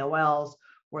assembling KOLs.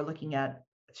 We're looking at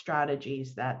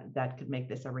strategies that could make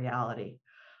this a reality.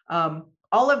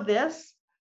 All of this,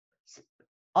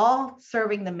 all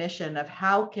serving the mission of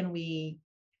how can we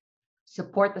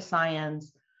support the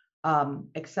science,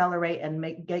 accelerate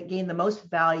and gain the most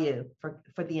value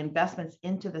for the investments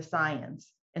into the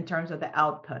science in terms of the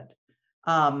output.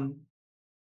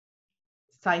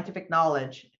 Scientific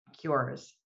knowledge,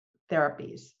 cures,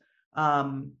 therapies.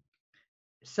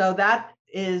 So that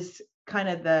is kind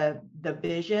of the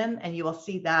vision, and you will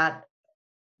see that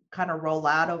kind of roll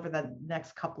out over the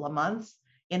next couple of months.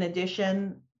 In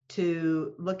addition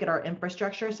to look at our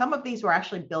infrastructure, some of these were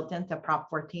actually built into Prop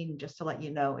 14, just to let you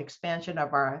know, expansion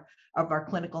of our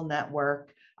clinical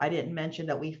network. I didn't mention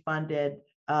that we funded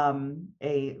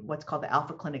what's called the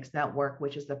Alpha Clinics Network,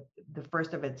 which is the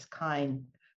first of its kind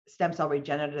stem cell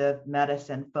regenerative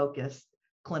medicine focused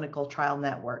clinical trial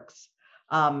networks.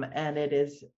 And it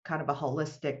is kind of a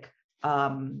holistic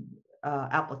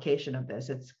application of this.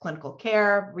 It's clinical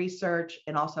care, research,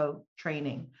 and also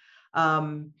training.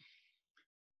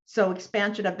 So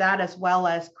expansion of that, as well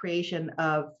as creation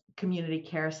of community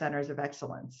care centers of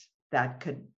excellence that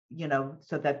could,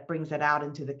 so that brings it out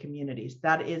into the communities.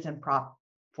 That is in Prop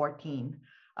 14.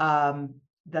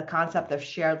 The concept of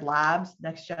shared labs,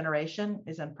 next generation,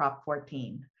 is in Prop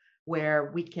 14,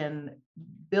 where we can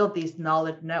build these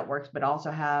knowledge networks, but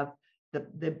also have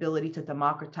the ability to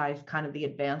democratize kind of the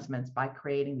advancements by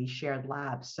creating these shared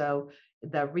labs. So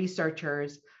the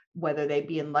researchers, whether they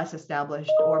be in less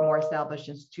established or more established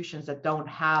institutions that don't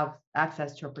have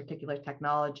access to a particular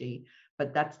technology,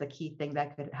 but that's the key thing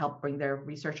that could help bring their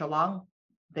research along,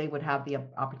 they would have the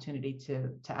opportunity to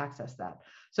access that.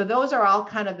 So those are all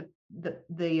kind of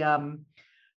the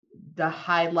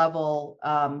high level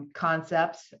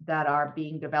concepts that are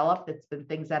being developed. It's been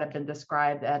things that have been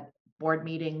described at board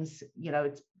meetings.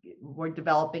 We're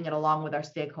developing it along with our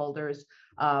stakeholders,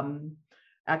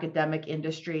 academic,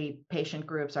 industry, patient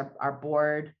groups, our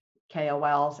board,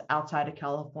 KOLs outside of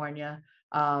California,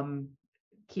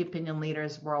 key opinion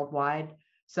leaders worldwide.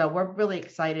 So we're really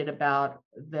excited about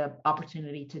the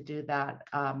opportunity to do that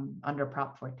under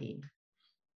Prop 14.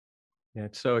 Yeah,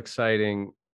 it's so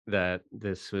exciting that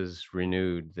this was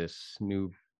renewed, this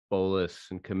new bolus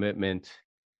and commitment,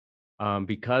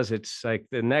 because it's like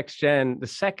the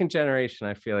second generation,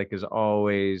 I feel like, is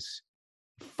always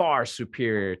far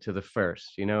superior to the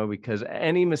first, because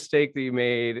any mistake that you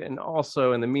made, and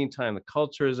also in the meantime, the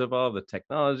culture has evolved, the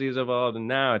technology has evolved, and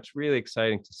now it's really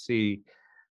exciting to see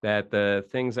that the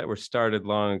things that were started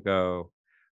long ago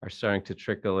are starting to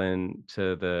trickle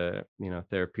into the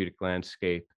therapeutic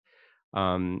landscape.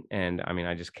 And I mean,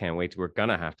 I just can't wait. We're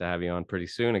gonna have to have you on pretty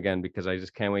soon again, because I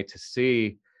just can't wait to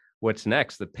see what's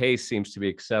next. The pace seems to be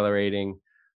accelerating.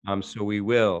 So we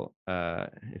will,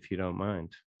 if you don't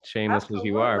mind, shameless as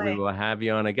you are, we will have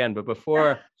you on again. But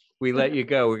before we let you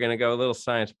go, we're gonna go a little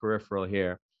science peripheral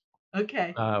here.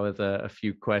 Okay. With a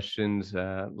few questions,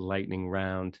 lightning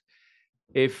round.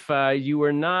 If you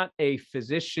were not a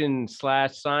physician /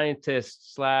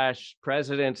 scientist /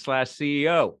 president /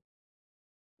 CEO,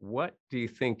 what do you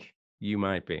think you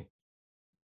might be?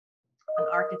 An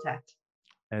architect.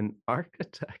 An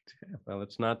architect. Well,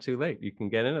 it's not too late. You can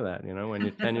get into that, when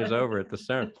your tenure's over at the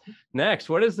CIRM. Next,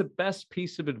 what is the best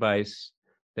piece of advice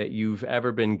that you've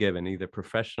ever been given, either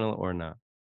professional or not?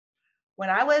 When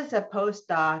I was a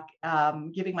postdoc,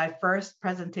 giving my first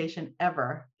presentation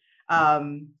ever,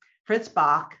 Fritz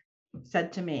Bach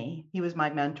said to me, he was my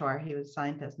mentor, he was a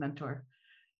scientist mentor,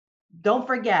 don't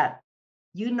forget,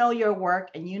 you know your work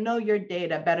and you know your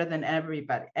data better than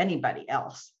anybody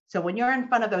else. So when you're in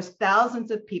front of those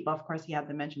thousands of people, of course, he had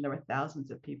to mention there were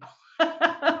thousands of people,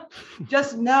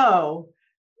 just know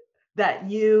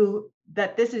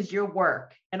that this is your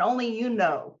work and only you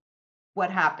know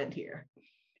what happened here.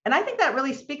 And I think that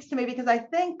really speaks to me, because I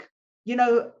think,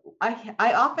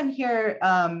 I often hear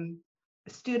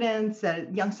students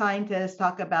and young scientists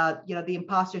talk about, the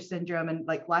imposter syndrome and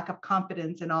like lack of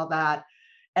confidence and all that.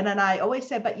 And then I always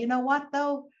say, but you know what,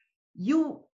 though,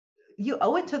 you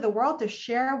owe it to the world to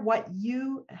share what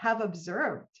you have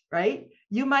observed, right?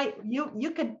 You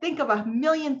could think of a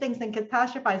million things and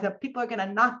catastrophize that people are going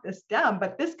to knock this down,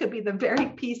 but this could be the very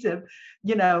piece of,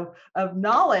 of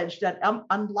knowledge that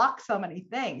unlocks so many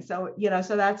things. So,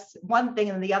 so that's one thing.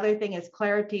 And the other thing is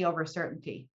clarity over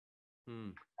certainty.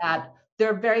 That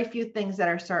there are very few things that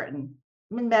are certain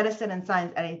in medicine and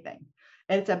science, anything.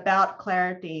 It's about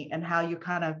clarity and how you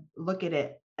kind of look at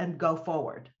it and go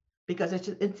forward, because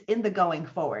it's in the going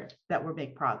forward that we'll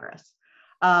make progress.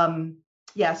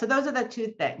 So those are the two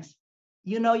things.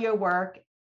 Your work,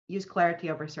 use clarity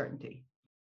over certainty.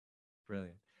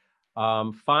 Brilliant.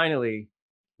 Finally,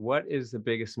 what is the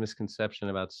biggest misconception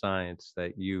about science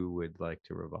that you would like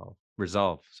to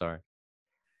resolve? Sorry.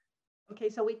 Okay,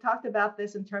 so we talked about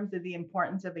this in terms of the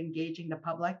importance of engaging the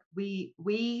public. We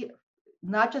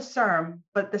not just CIRM,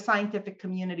 but the scientific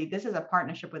community. This is a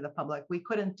partnership with the public. We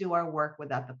couldn't do our work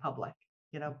without the public,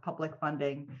 public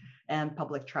funding and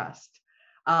public trust.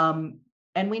 And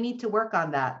we need to work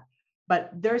on that. But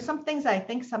there's some things I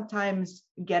think sometimes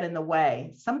get in the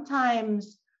way.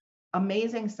 Sometimes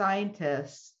amazing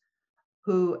scientists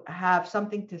who have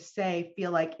something to say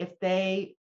feel like if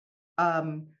they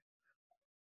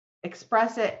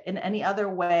express it in any other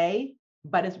way,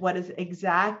 but is what is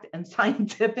exact and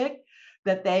scientific,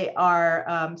 that they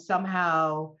are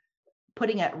somehow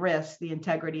putting at risk the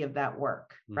integrity of that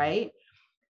work, right?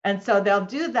 And so they'll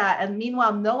do that. And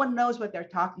meanwhile, no one knows what they're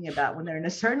talking about when they're in a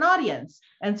certain audience.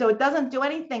 And so it doesn't do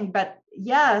anything. But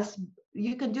yes,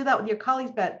 you can do that with your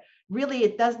colleagues, but really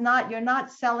it does not, you're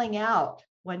not selling out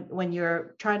when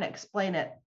you're trying to explain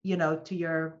it,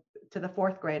 to the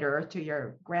fourth grader or to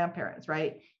your grandparents,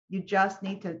 right? You just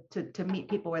need to meet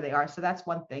people where they are. So that's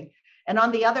one thing. And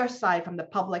on the other side, from the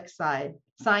public side,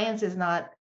 science is not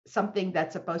something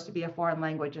that's supposed to be a foreign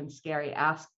language and scary.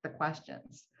 Ask the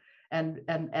questions and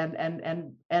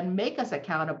make us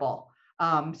accountable.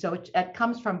 So it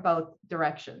comes from both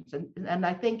directions. And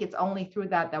I think it's only through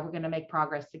that we're going to make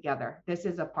progress together. This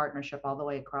is a partnership all the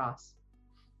way across.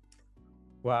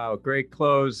 Wow, great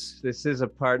close. This is a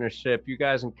partnership. You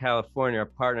guys in California are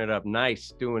partnered up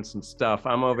nice, doing some stuff.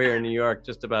 I'm over here in New York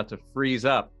just about to freeze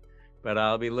up, but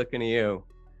I'll be looking to you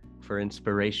for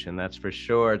inspiration, that's for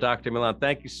sure. Dr. Millan,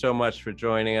 thank you so much for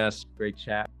joining us. Great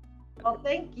chat. Well,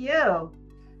 thank you. All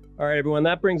right, everyone,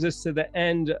 that brings us to the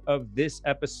end of this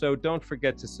episode. Don't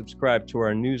forget to subscribe to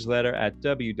our newsletter at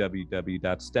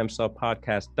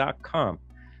www.stemcellpodcast.com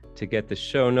to get the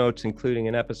show notes, including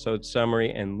an episode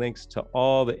summary and links to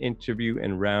all the interview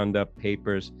and Roundup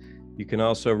papers. You can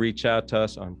also reach out to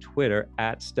us on Twitter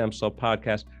at STEMCELL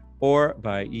Podcast or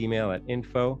by email at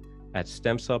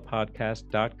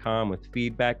info@stemcellpodcast.com with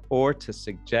feedback or to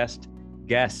suggest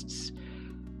guests.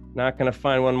 Not going to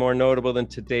find one more notable than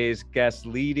today's guest,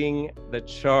 leading the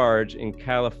charge in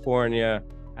California,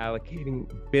 allocating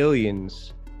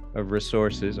billions of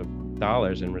resources, of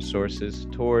dollars and resources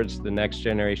towards the next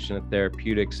generation of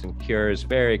therapeutics and cures.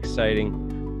 Very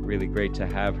exciting. Really great to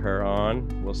have her on.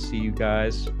 We'll see you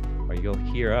guys, or you'll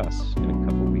hear us in a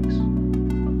couple